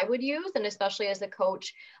 I would use. And especially as a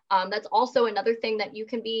coach, that's also another thing that you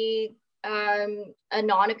can be a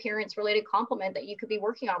non-appearance related compliment that you could be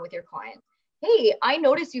working on with your clients. Hey, I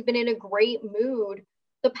noticed you've been in a great mood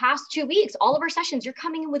the past 2 weeks. All of our sessions, you're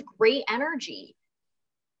coming in with great energy,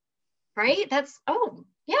 right?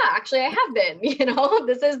 Yeah, actually I have been,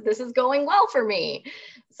 this is going well for me.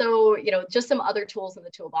 So, just some other tools in the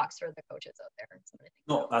toolbox for the coaches out there.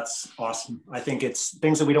 No, that's awesome. I think it's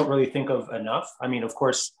things that we don't really think of enough. I mean, of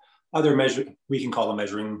course, other we can call them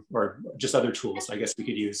measuring or just other tools, I guess we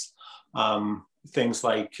could use. Things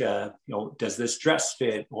like, does this dress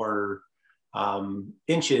fit, or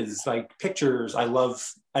inches, like pictures. I love,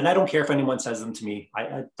 and I don't care if anyone says them to me.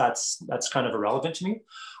 That's kind of irrelevant to me.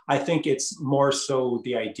 I think it's more so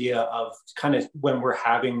the idea of kind of when we're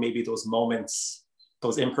having maybe those moments,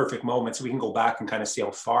 those imperfect moments, we can go back and kind of see how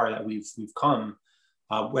far that we've come.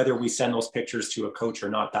 Whether we send those pictures to a coach or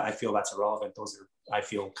not, that I feel that's irrelevant. Those are, I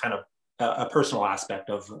feel, kind of a personal aspect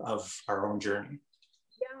of our own journey.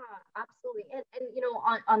 Yeah, absolutely. And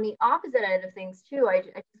on the opposite end of things too, I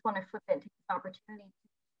just want to flip it and take this opportunity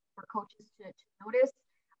for coaches to notice,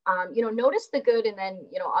 notice the good, and then,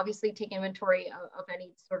 obviously take inventory of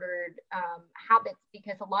any sort of habits,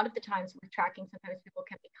 because a lot of the times with tracking, sometimes people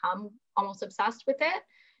can become almost obsessed with it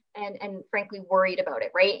and frankly worried about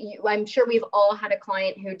it, right? I'm sure we've all had a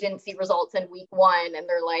client who didn't see results in week 1 and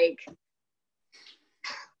they're like,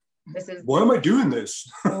 why am I doing this?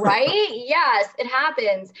 Right? Yes, it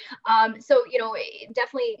happens. So,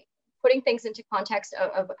 definitely putting things into context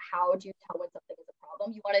of how do you tell when something is a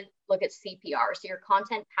problem. You want to look at CPR, so your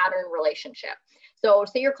content pattern relationship. So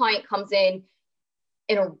say your client comes in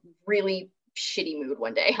a really shitty mood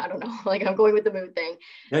one day. I don't know, like I'm going with the mood thing.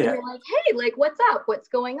 Yeah. And you're like, hey, like, what's up? What's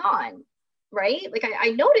going on? Right? Like,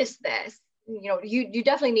 I noticed this. You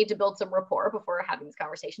definitely need to build some rapport before having these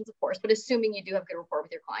conversations, of course, but assuming you do have good rapport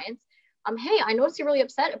with your clients. Hey, I noticed you're really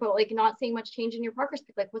upset about like not seeing much change in your progress.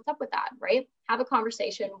 Like, what's up with that? Right? Have a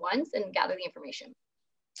conversation once and gather the information.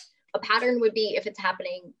 A pattern would be if it's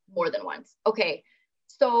happening more than once. Okay,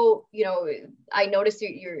 so, you know, I noticed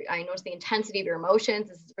I noticed the intensity of your emotions.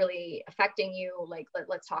 This is really affecting you. Like,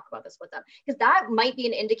 let's talk about this. What's up? Because that might be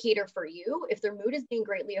an indicator for you if their mood is being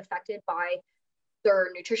greatly affected by their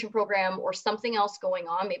nutrition program or something else going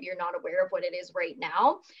on. Maybe you're not aware of what it is right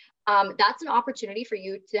now. That's an opportunity for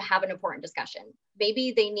you to have an important discussion.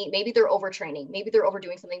 Maybe they're overtraining. Maybe they're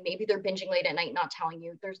overdoing something. Maybe they're binging late at night, not telling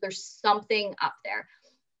you. There's something up there.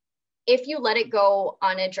 If you let it go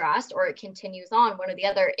unaddressed or it continues on, one or the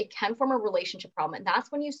other, it can form a relationship problem. And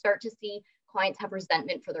that's when you start to see clients have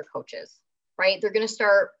resentment for their coaches, right? They're going to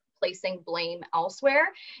start placing blame elsewhere.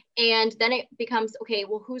 And then it becomes, okay,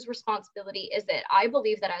 well, whose responsibility is it? I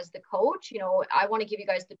believe that as the coach, you know, I want to give you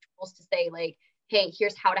guys the tools to say like, hey,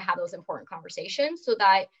 here's how to have those important conversations so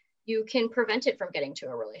that you can prevent it from getting to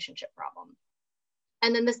a relationship problem.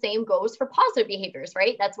 And then the same goes for positive behaviors,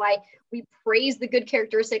 right? That's why we praise the good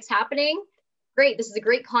characteristics happening. Great, this is a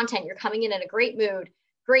great content. You're coming in a great mood.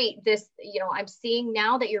 Great, this, you know, I'm seeing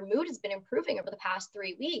now that your mood has been improving over the past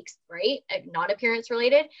 3 weeks, right? Not appearance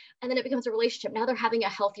related. And then it becomes a relationship. Now they're having a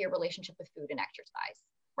healthier relationship with food and exercise,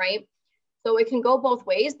 right? So it can go both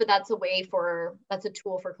ways, but that's a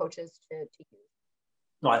tool for coaches to use.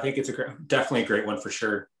 No, I think it's definitely a great one for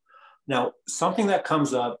sure. Now, something that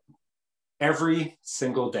comes up every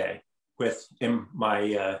single day in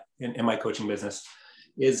my coaching business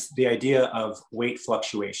is the idea of weight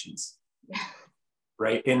fluctuations,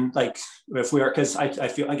 right? And like if we are, because I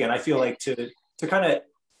feel like to kind of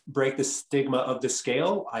break the stigma of the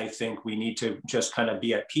scale, I think we need to just kind of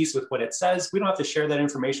be at peace with what it says. We don't have to share that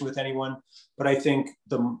information with anyone, but I think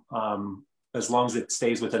as long as it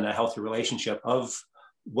stays within a healthy relationship of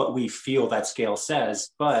what we feel that scale says,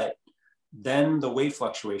 but then the weight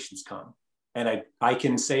fluctuations come. And I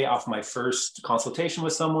can say off my first consultation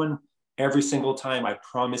with someone, every single time, I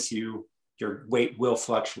promise you, your weight will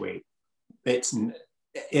fluctuate.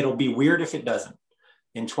 It'll be weird if it doesn't.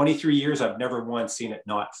 In 23 years, I've never once seen it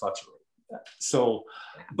not fluctuate. So,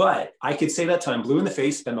 but I could say that time, blue in the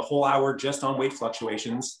face, spend the whole hour just on weight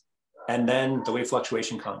fluctuations. And then the weight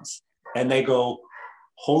fluctuation comes and they go,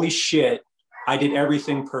 holy shit, I did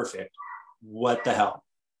everything perfect. What the hell?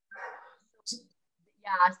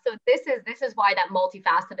 Yeah, so this is why that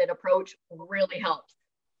multifaceted approach really helps,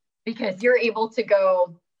 because you're able to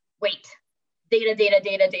go, wait, data.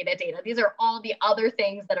 These are all the other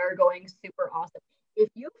things that are going super awesome. If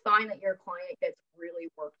you find that your client gets really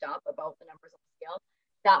worked up about the numbers on the scale,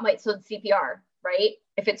 that might, so CPR, right?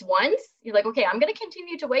 If it's once, you're like, okay, I'm going to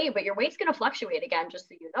continue to weigh you, but your weight's going to fluctuate again, just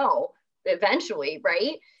so you know, eventually,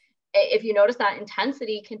 right? If you notice that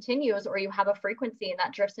intensity continues or you have a frequency and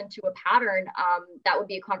that drifts into a pattern, that would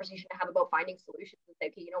be a conversation to have about finding solutions and say,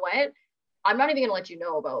 okay, you know what? I'm not even going to let you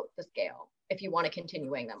know about the scale if you want to continue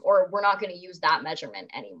weighing them, or we're not going to use that measurement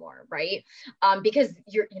anymore, right? Because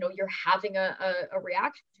you're having a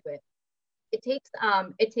reaction to it.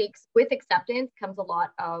 It takes with acceptance comes a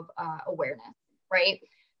lot of awareness, right?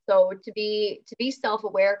 So to be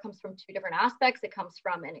self-aware comes from two different aspects. It comes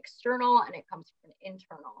from an external and it comes from an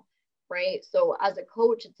internal, right? So as a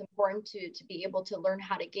coach, it's important to be able to learn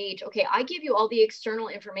how to gauge, okay, I give you all the external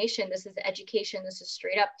information. This is education. This is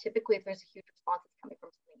straight up. Typically, if there's a huge response, it's coming from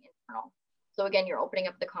something internal. So again, you're opening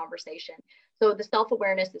up the conversation. So the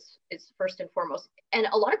self-awareness is first and foremost. And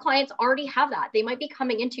a lot of clients already have that. They might be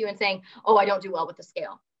coming into you and saying, oh, I don't do well with the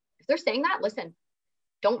scale. If they're saying that, listen,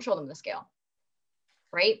 don't show them the scale.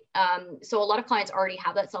 Right? So a lot of clients already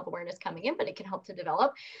have that self-awareness coming in, but it can help to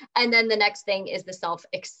develop. And then the next thing is the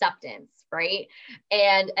self-acceptance, right?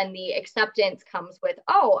 And the acceptance comes with,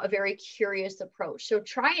 a very curious approach. So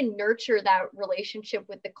try and nurture that relationship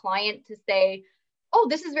with the client to say, oh,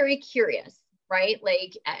 this is very curious, right?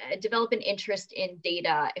 Like develop an interest in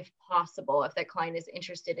data if possible, if that client is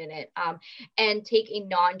interested in it, and take a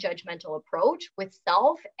non-judgmental approach with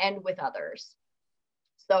self and with others.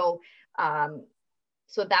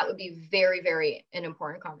 So that would be very, very an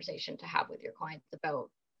important conversation to have with your clients about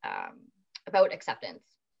acceptance.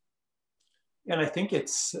 And I think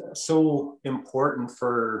it's so important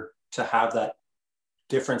to have that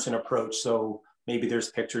difference in approach. So maybe there's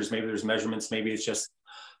pictures, maybe there's measurements, maybe it's just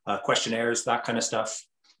questionnaires, that kind of stuff,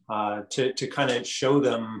 to kind of show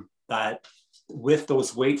them that with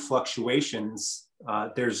those weight fluctuations,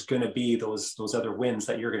 there's going to be those other wins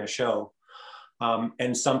that you're going to show.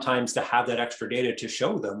 And sometimes to have that extra data to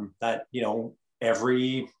show them that,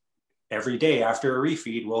 every day after a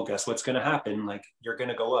refeed, well, guess what's going to happen? Like, you're going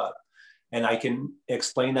to go up. And I can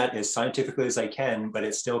explain that as scientifically as I can, but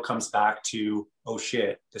it still comes back to, oh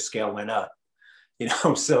shit, the scale went up.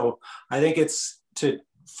 So I think it's to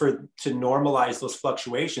to normalize those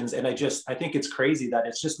fluctuations. And I think it's crazy that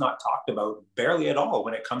it's just not talked about barely at all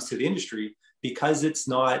when it comes to the industry, because it's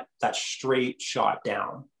not that straight shot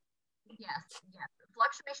down. Yes, yes.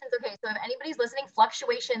 Fluctuations, okay, so if anybody's listening,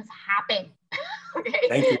 fluctuations happen. Okay,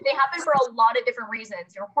 they happen for a lot of different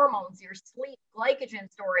reasons. Your hormones, your sleep, glycogen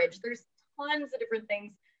storage, there's tons of different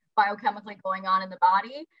things biochemically going on in the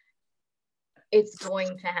body. It's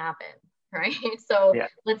going to happen, right? So yeah.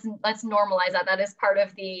 let's normalize that. That is part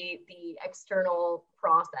of the external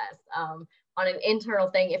process. On an internal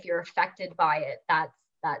thing, if you're affected by it, that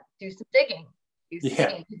do some digging.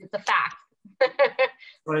 Digging, it's a fact.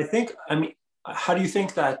 But I mean, how do you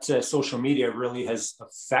think that social media really has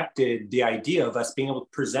affected the idea of us being able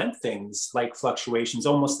to present things like fluctuations,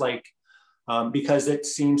 almost like, because it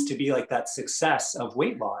seems to be like that success of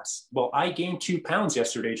weight loss? Well, I gained 2 pounds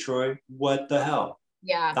yesterday, Troy. What the hell?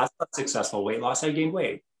 Yeah. That's not successful weight loss. I gained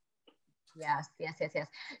weight. Yes.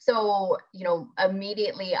 So,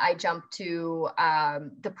 immediately I jumped to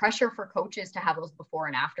the pressure for coaches to have those before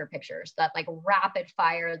and after pictures, that like rapid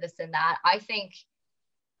fire, this and that. I think,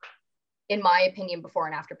 in my opinion, before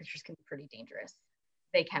and after pictures can be pretty dangerous.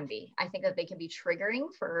 They can be. I think that they can be triggering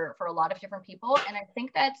for a lot of different people. And I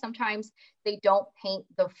think that sometimes they don't paint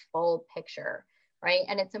the full picture, right?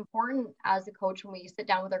 And it's important as a coach when we sit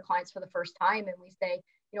down with our clients for the first time and we say,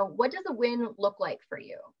 what does a win look like for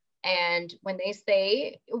you? And when they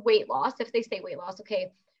say weight loss, if they say weight loss,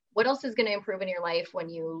 okay, what else is going to improve in your life when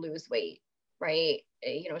you lose weight, right?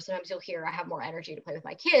 Sometimes you'll hear, I have more energy to play with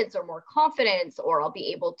my kids, or more confidence, or I'll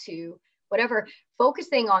be able to whatever.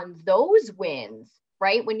 Focusing on those wins,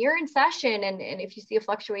 right? When you're in session and if you see a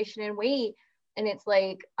fluctuation in weight and it's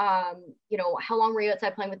like, how long were you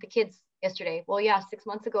outside playing with the kids yesterday? Well, yeah, 6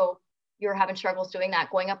 months ago, you were having struggles doing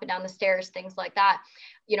that, going up and down the stairs, things like that.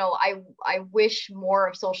 I wish more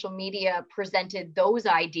of social media presented those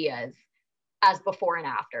ideas as before and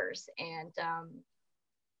afters. And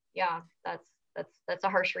that's a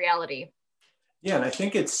harsh reality. Yeah. And I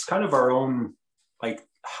think it's kind of our own, like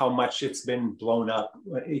how much it's been blown up.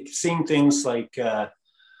 Seeing things like,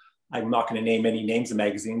 I'm not going to name any names of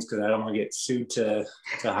magazines because I don't want to get sued to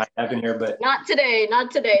high heaven here, but not today.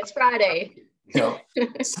 It's Friday.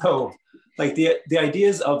 So like the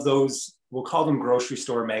ideas of those, we'll call them grocery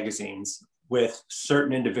store magazines, with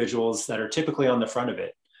certain individuals that are typically on the front of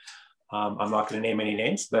it. I'm not going to name any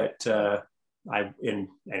names, but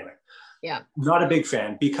anyway. Yeah. Not a big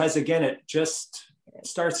fan, because again, it just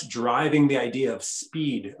starts driving the idea of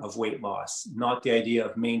speed of weight loss, not the idea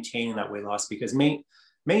of maintaining that weight loss, because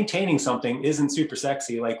maintaining something isn't super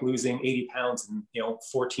sexy, like losing 80 pounds in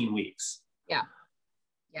 14 weeks. Yeah.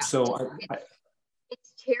 So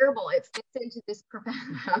it's terrible. It fits into this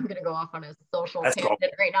I'm going to go off on a social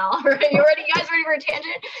tangent right now. Right? You guys ready for a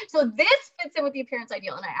tangent? So this fits in with the appearance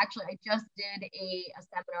ideal. And I just did a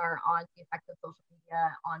seminar on the effects of social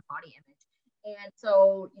media on body image. And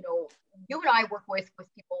so, you and I work with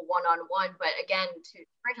people one-on-one, but again,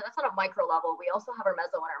 that's on a micro level. We also have our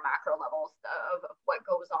meso and our macro levels of what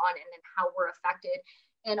goes on and then how we're affected.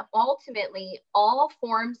 And ultimately, all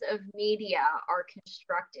forms of media are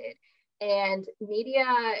constructed, and media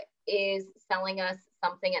is selling us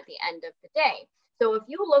something at the end of the day. So if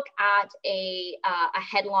you look at a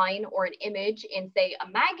headline or an image in, say, a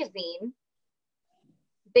magazine,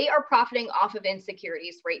 they are profiting off of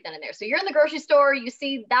insecurities right then and there. So you're in the grocery store, you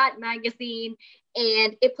see that magazine,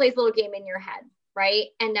 and it plays a little game in your head, right?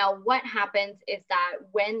 And now what happens is that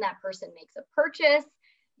when that person makes a purchase,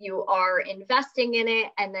 you are investing in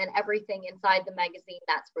it, and then everything inside the magazine,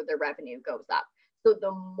 that's where the revenue goes up. So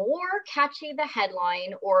the more catchy the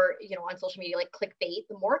headline, or, on social media, like clickbait,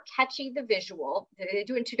 the more catchy the visual. They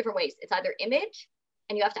do it in two different ways. It's either image,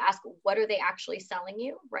 and you have to ask, what are they actually selling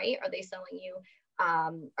you, right? Are they selling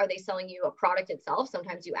you a product itself?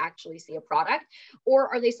 Sometimes you actually see a product.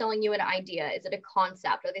 Or are they selling you an idea? Is it a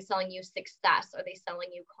concept? Are they selling you success? Are they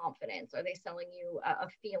selling you confidence? Are they selling you a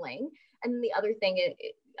feeling? And then the other thing,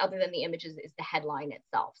 other than the images, is the headline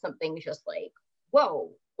itself. Something just like,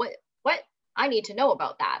 whoa, what? I need to know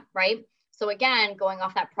about that, right? So again, going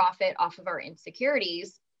off that profit off of our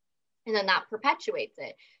insecurities, and then that perpetuates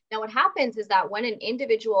it. Now, what happens is that when an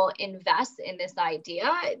individual invests in this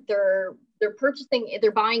idea, they're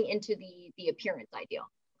buying into the appearance ideal.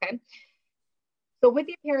 Okay. So with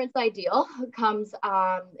the appearance ideal comes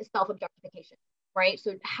self-objectification, right?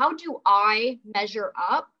 So how do I measure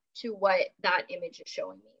up to what that image is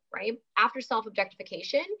showing me, right? After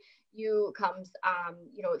self-objectification, comes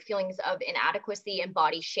feelings of inadequacy and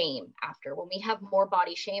body shame. After, when we have more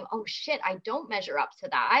body shame, oh shit, I don't measure up to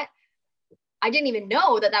that. I didn't even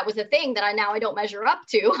know that that was a thing that I don't measure up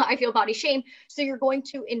to. I feel body shame. So you're going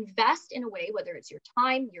to invest in a way, whether it's your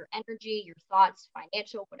time, your energy, your thoughts,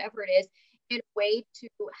 financial, whatever it is, in a way to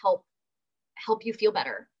help you feel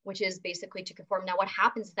better, which is basically to conform. Now, what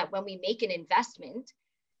happens is that when we make an investment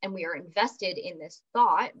and we are invested in this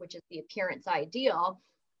thought, which is the appearance ideal,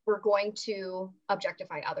 we're going to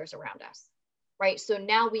objectify others around us. Right. So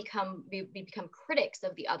now we become critics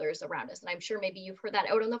of the others around us. And I'm sure maybe you've heard that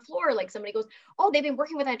out on the floor. Like somebody goes, oh, they've been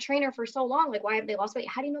working with that trainer for so long. Like, why have they lost weight?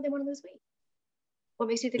 How do you know they want to lose weight? What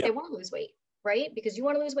makes you think they want to lose weight? Right. Because you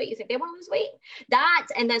want to lose weight. You think they want to lose weight.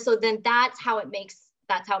 That's how it makes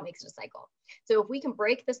it a cycle. So if we can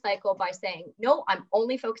break the cycle by saying, no, I'm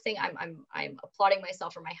only focusing, I'm applauding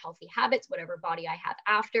myself for my healthy habits, whatever body I have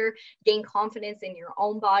after, gain confidence in your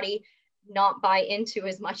own body, not buy into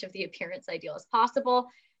as much of the appearance ideal as possible,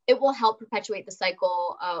 it will help perpetuate the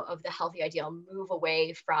cycle of the healthy ideal, move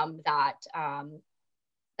away from that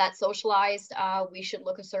that socialized we should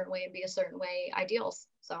look a certain way and be a certain way ideals.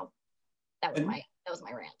 So that was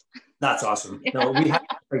my rant. That's awesome. No, we had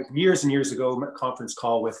like years and years ago a conference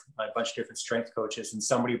call with a bunch of different strength coaches, and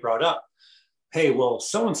somebody brought up, hey, well,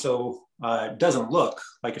 so-and-so doesn't look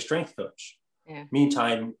like a strength coach. Yeah.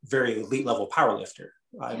 Meantime, very elite level power lifter.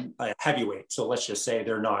 A heavyweight. So let's just say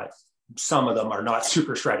some of them are not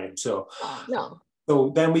super shredded. So no.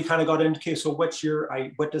 So then we kind of got into, okay, so what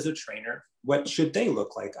does a trainer, what should they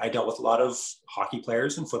look like? I dealt with a lot of hockey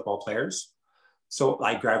players and football players. So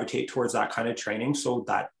I gravitate towards that kind of training. So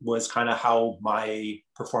that was kind of how my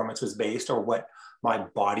performance was based, or what my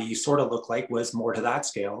body sort of looked like was more to that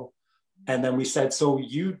scale. And then we said, so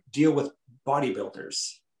you deal with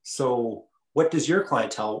bodybuilders. So what does your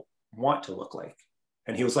clientele want to look like?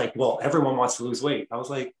 And he was like, well, everyone wants to lose weight. I was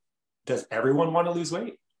like, does everyone want to lose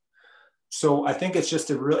weight? So I think it's just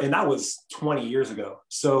and that was 20 years ago.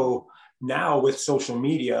 So now with social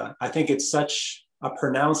media, I think it's such a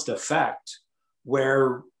pronounced effect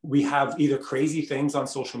where we have either crazy things on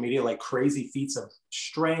social media, like crazy feats of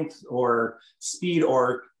strength or speed,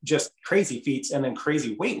 or just crazy feats, and then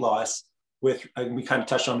crazy weight loss with, we kind of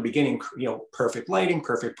touched on the beginning, perfect lighting,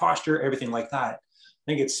 perfect posture, everything like that.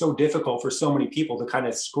 I think it's so difficult for so many people to kind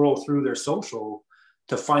of scroll through their social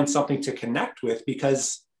to find something to connect with,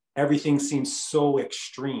 because everything seems so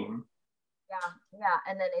extreme. Yeah.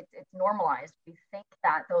 And then it's normalized. We think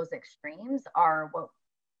that those extremes are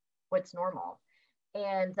what's normal.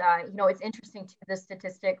 And, it's interesting too, the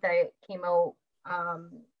statistic that came out,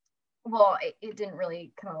 it didn't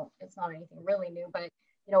really come out. It's not anything really new, but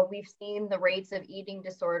we've seen the rates of eating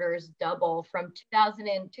disorders double from 2000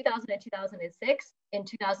 to 2006. In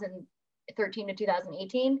 2013 to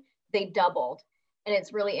 2018, they doubled. And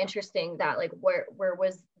it's really interesting that where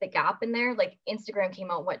was the gap in there? Like Instagram came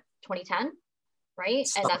out, 2010, right?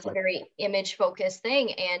 And that's a very image focused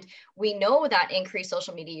thing. And we know that increased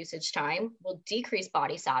social media usage time will decrease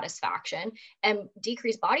body satisfaction, and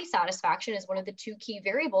decreased body satisfaction is one of the two key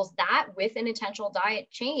variables that with an intentional diet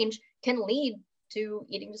change can lead to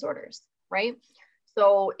eating disorders, right?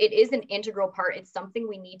 So it is an integral part. It's something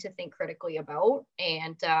we need to think critically about,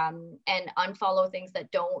 and unfollow things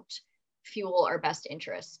that don't fuel our best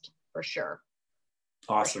interest, for sure.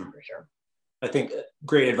 Awesome. For sure. I think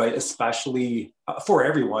great advice, especially for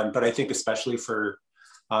everyone, but I think especially for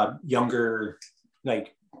younger,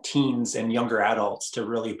 like teens and younger adults, to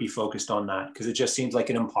really be focused on that, because it just seems like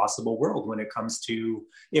an impossible world when it comes to,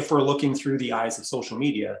 if we're looking through the eyes of social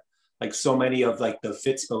media, like so many of like the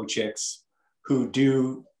Fitspo chicks who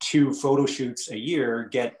do 2 photo shoots a year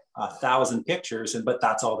get 1,000 pictures, but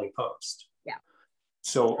that's all they post. Yeah.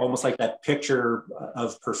 So almost like that picture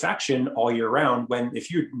of perfection all year round, when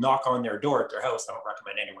if you knock on their door at their house, I don't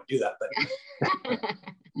recommend anyone do that, but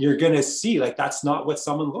you're going to see like, that's not what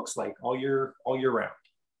someone looks like all year round.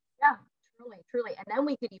 Yeah, truly. And then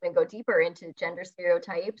we could even go deeper into gender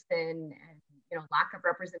stereotypes and lack of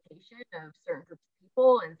representation of certain groups of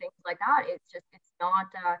people and things like that. It's not,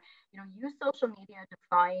 use social media to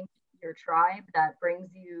find your tribe that brings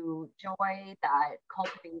you joy, that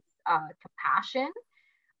cultivates compassion.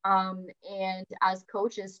 And as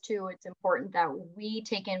coaches too, it's important that we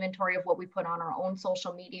take inventory of what we put on our own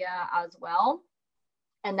social media as well,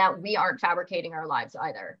 and that we aren't fabricating our lives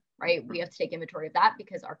either, right? We have to take inventory of that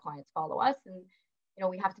because our clients follow us, and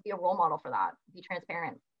we have to be a role model for that, be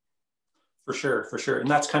transparent. For sure. And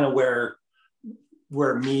that's kind of where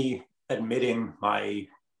me admitting my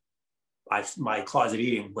closet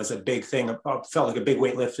eating was a big thing. I felt like a big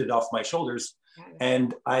weight lifted off my shoulders.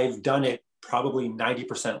 And I've done it probably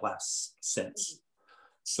 90% less since.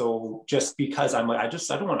 So just because I'm like, I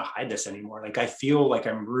don't want to hide this anymore. Like, I feel like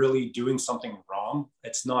I'm really doing something wrong.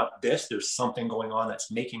 It's not this, there's something going on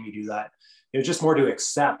that's making me do that. It's just more to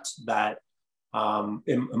accept that,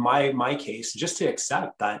 in my case, just to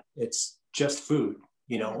accept that it's just food,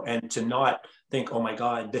 you know, and to not think, oh my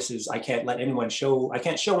God, I can't let anyone I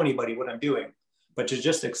can't show anybody what I'm doing, but to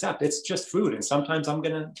just accept it's just food. And sometimes I'm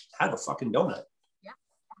going to have a fucking donut. Yeah.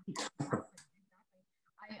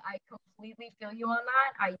 I completely feel you on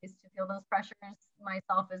that. I used to feel those pressures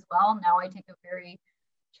myself as well. Now I take a very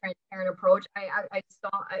transparent approach. I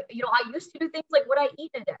used to do things like what I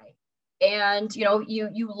eat in a day. And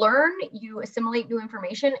you learn, you assimilate new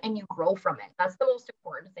information, and you grow from it. That's the most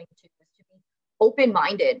important thing too, is to be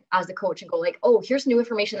open-minded as a coach and go like, oh, here's new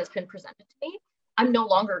information that's been presented to me. I'm no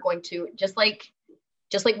longer going to, just like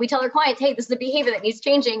we tell our clients, hey, this is a behavior that needs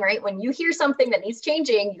changing, right? When you hear something that needs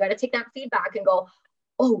changing, you got to take that feedback and go,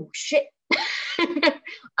 oh shit,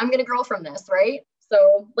 I'm going to grow from this, right?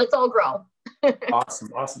 So let's all grow.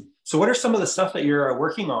 Awesome. So what are some of the stuff that you're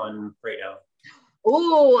working on right now?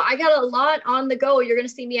 Oh, I got a lot on the go. You're going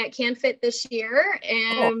to see me at CanFit this year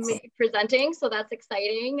and presenting. So that's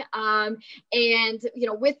exciting. And,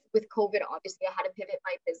 with COVID, obviously I had to pivot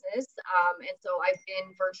my business. And so I've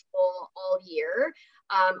been virtual all year.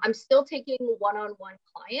 I'm still taking one-on-one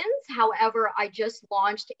clients. However, I just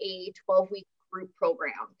launched a 12-week group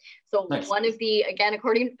program. So nice. One of the, again,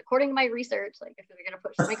 according to my research, like if we're going to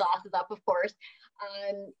push my glasses up, of course,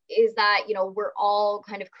 is that, we're all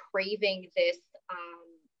kind of craving this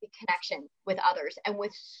connection with others. And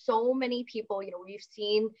with so many people, we've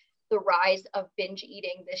seen the rise of binge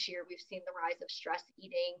eating this year. We've seen the rise of stress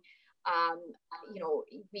eating.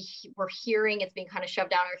 We're hearing it's being kind of shoved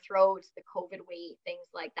down our throats, the COVID weight, things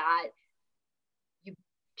like that.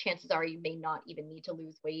 Chances are you may not even need to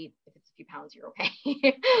lose weight. If it's a few pounds, you're okay.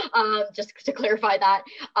 Just to clarify that.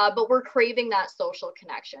 But we're craving that social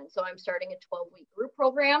connection. So I'm starting a 12-week group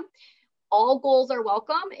program. All goals are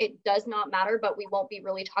welcome. It does not matter, but we won't be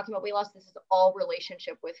really talking about weight loss. This is all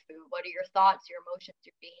relationship with food. What are your thoughts, your emotions,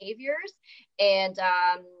 your behaviors? And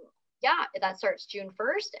that starts June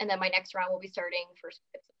 1st. And then my next round will be starting first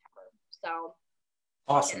week of September. So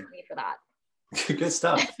awesome. Me for that. Good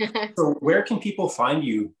stuff. So where can people find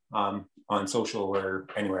you on social or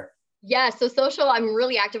anywhere? Yeah, so social, I'm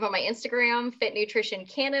really active on my Instagram, Fit Nutrition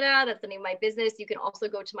Canada. That's the name of my business. You can also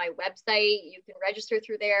go to my website. You can register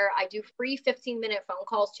through there. I do free 15-minute phone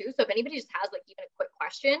calls too. So if anybody just has like even a quick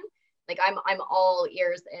question, like I'm all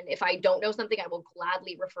ears. And if I don't know something, I will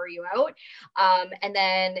gladly refer you out. And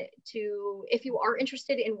then if you are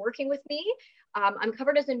interested in working with me, I'm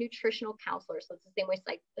covered as a nutritional counselor. So it's the same way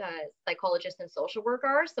psychologists and social work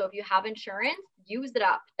are. So if you have insurance, use it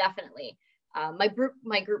up, definitely. My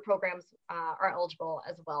group programs are eligible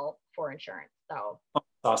as well for insurance. So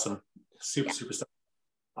awesome. Super stuff.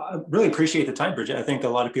 I really appreciate the time, Bridget. I think a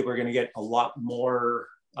lot of people are going to get a lot more,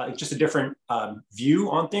 just a different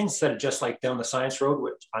view on things instead of just like down the science road,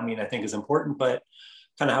 which I think is important, but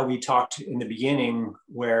kind of how we talked in the beginning,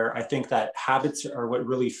 where I think that habits are what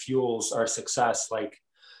really fuels our success. Like,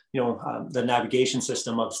 the navigation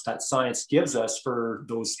system of that science gives us for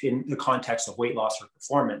those in the context of weight loss or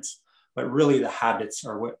performance. But really the habits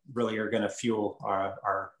are what really are going to fuel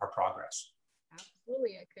our progress.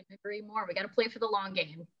 Absolutely. I couldn't agree more. We got to play for the long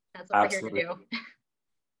game. That's what we're here to do.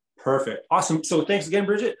 Perfect. Awesome. So thanks again,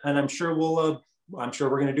 Bridget. And I'm sure we're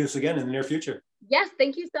going to do this again in the near future. Yes.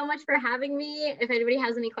 Thank you so much for having me. If anybody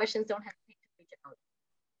has any questions, don't hesitate to reach out.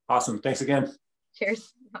 Awesome. Thanks again.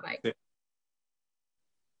 Cheers. Bye-bye.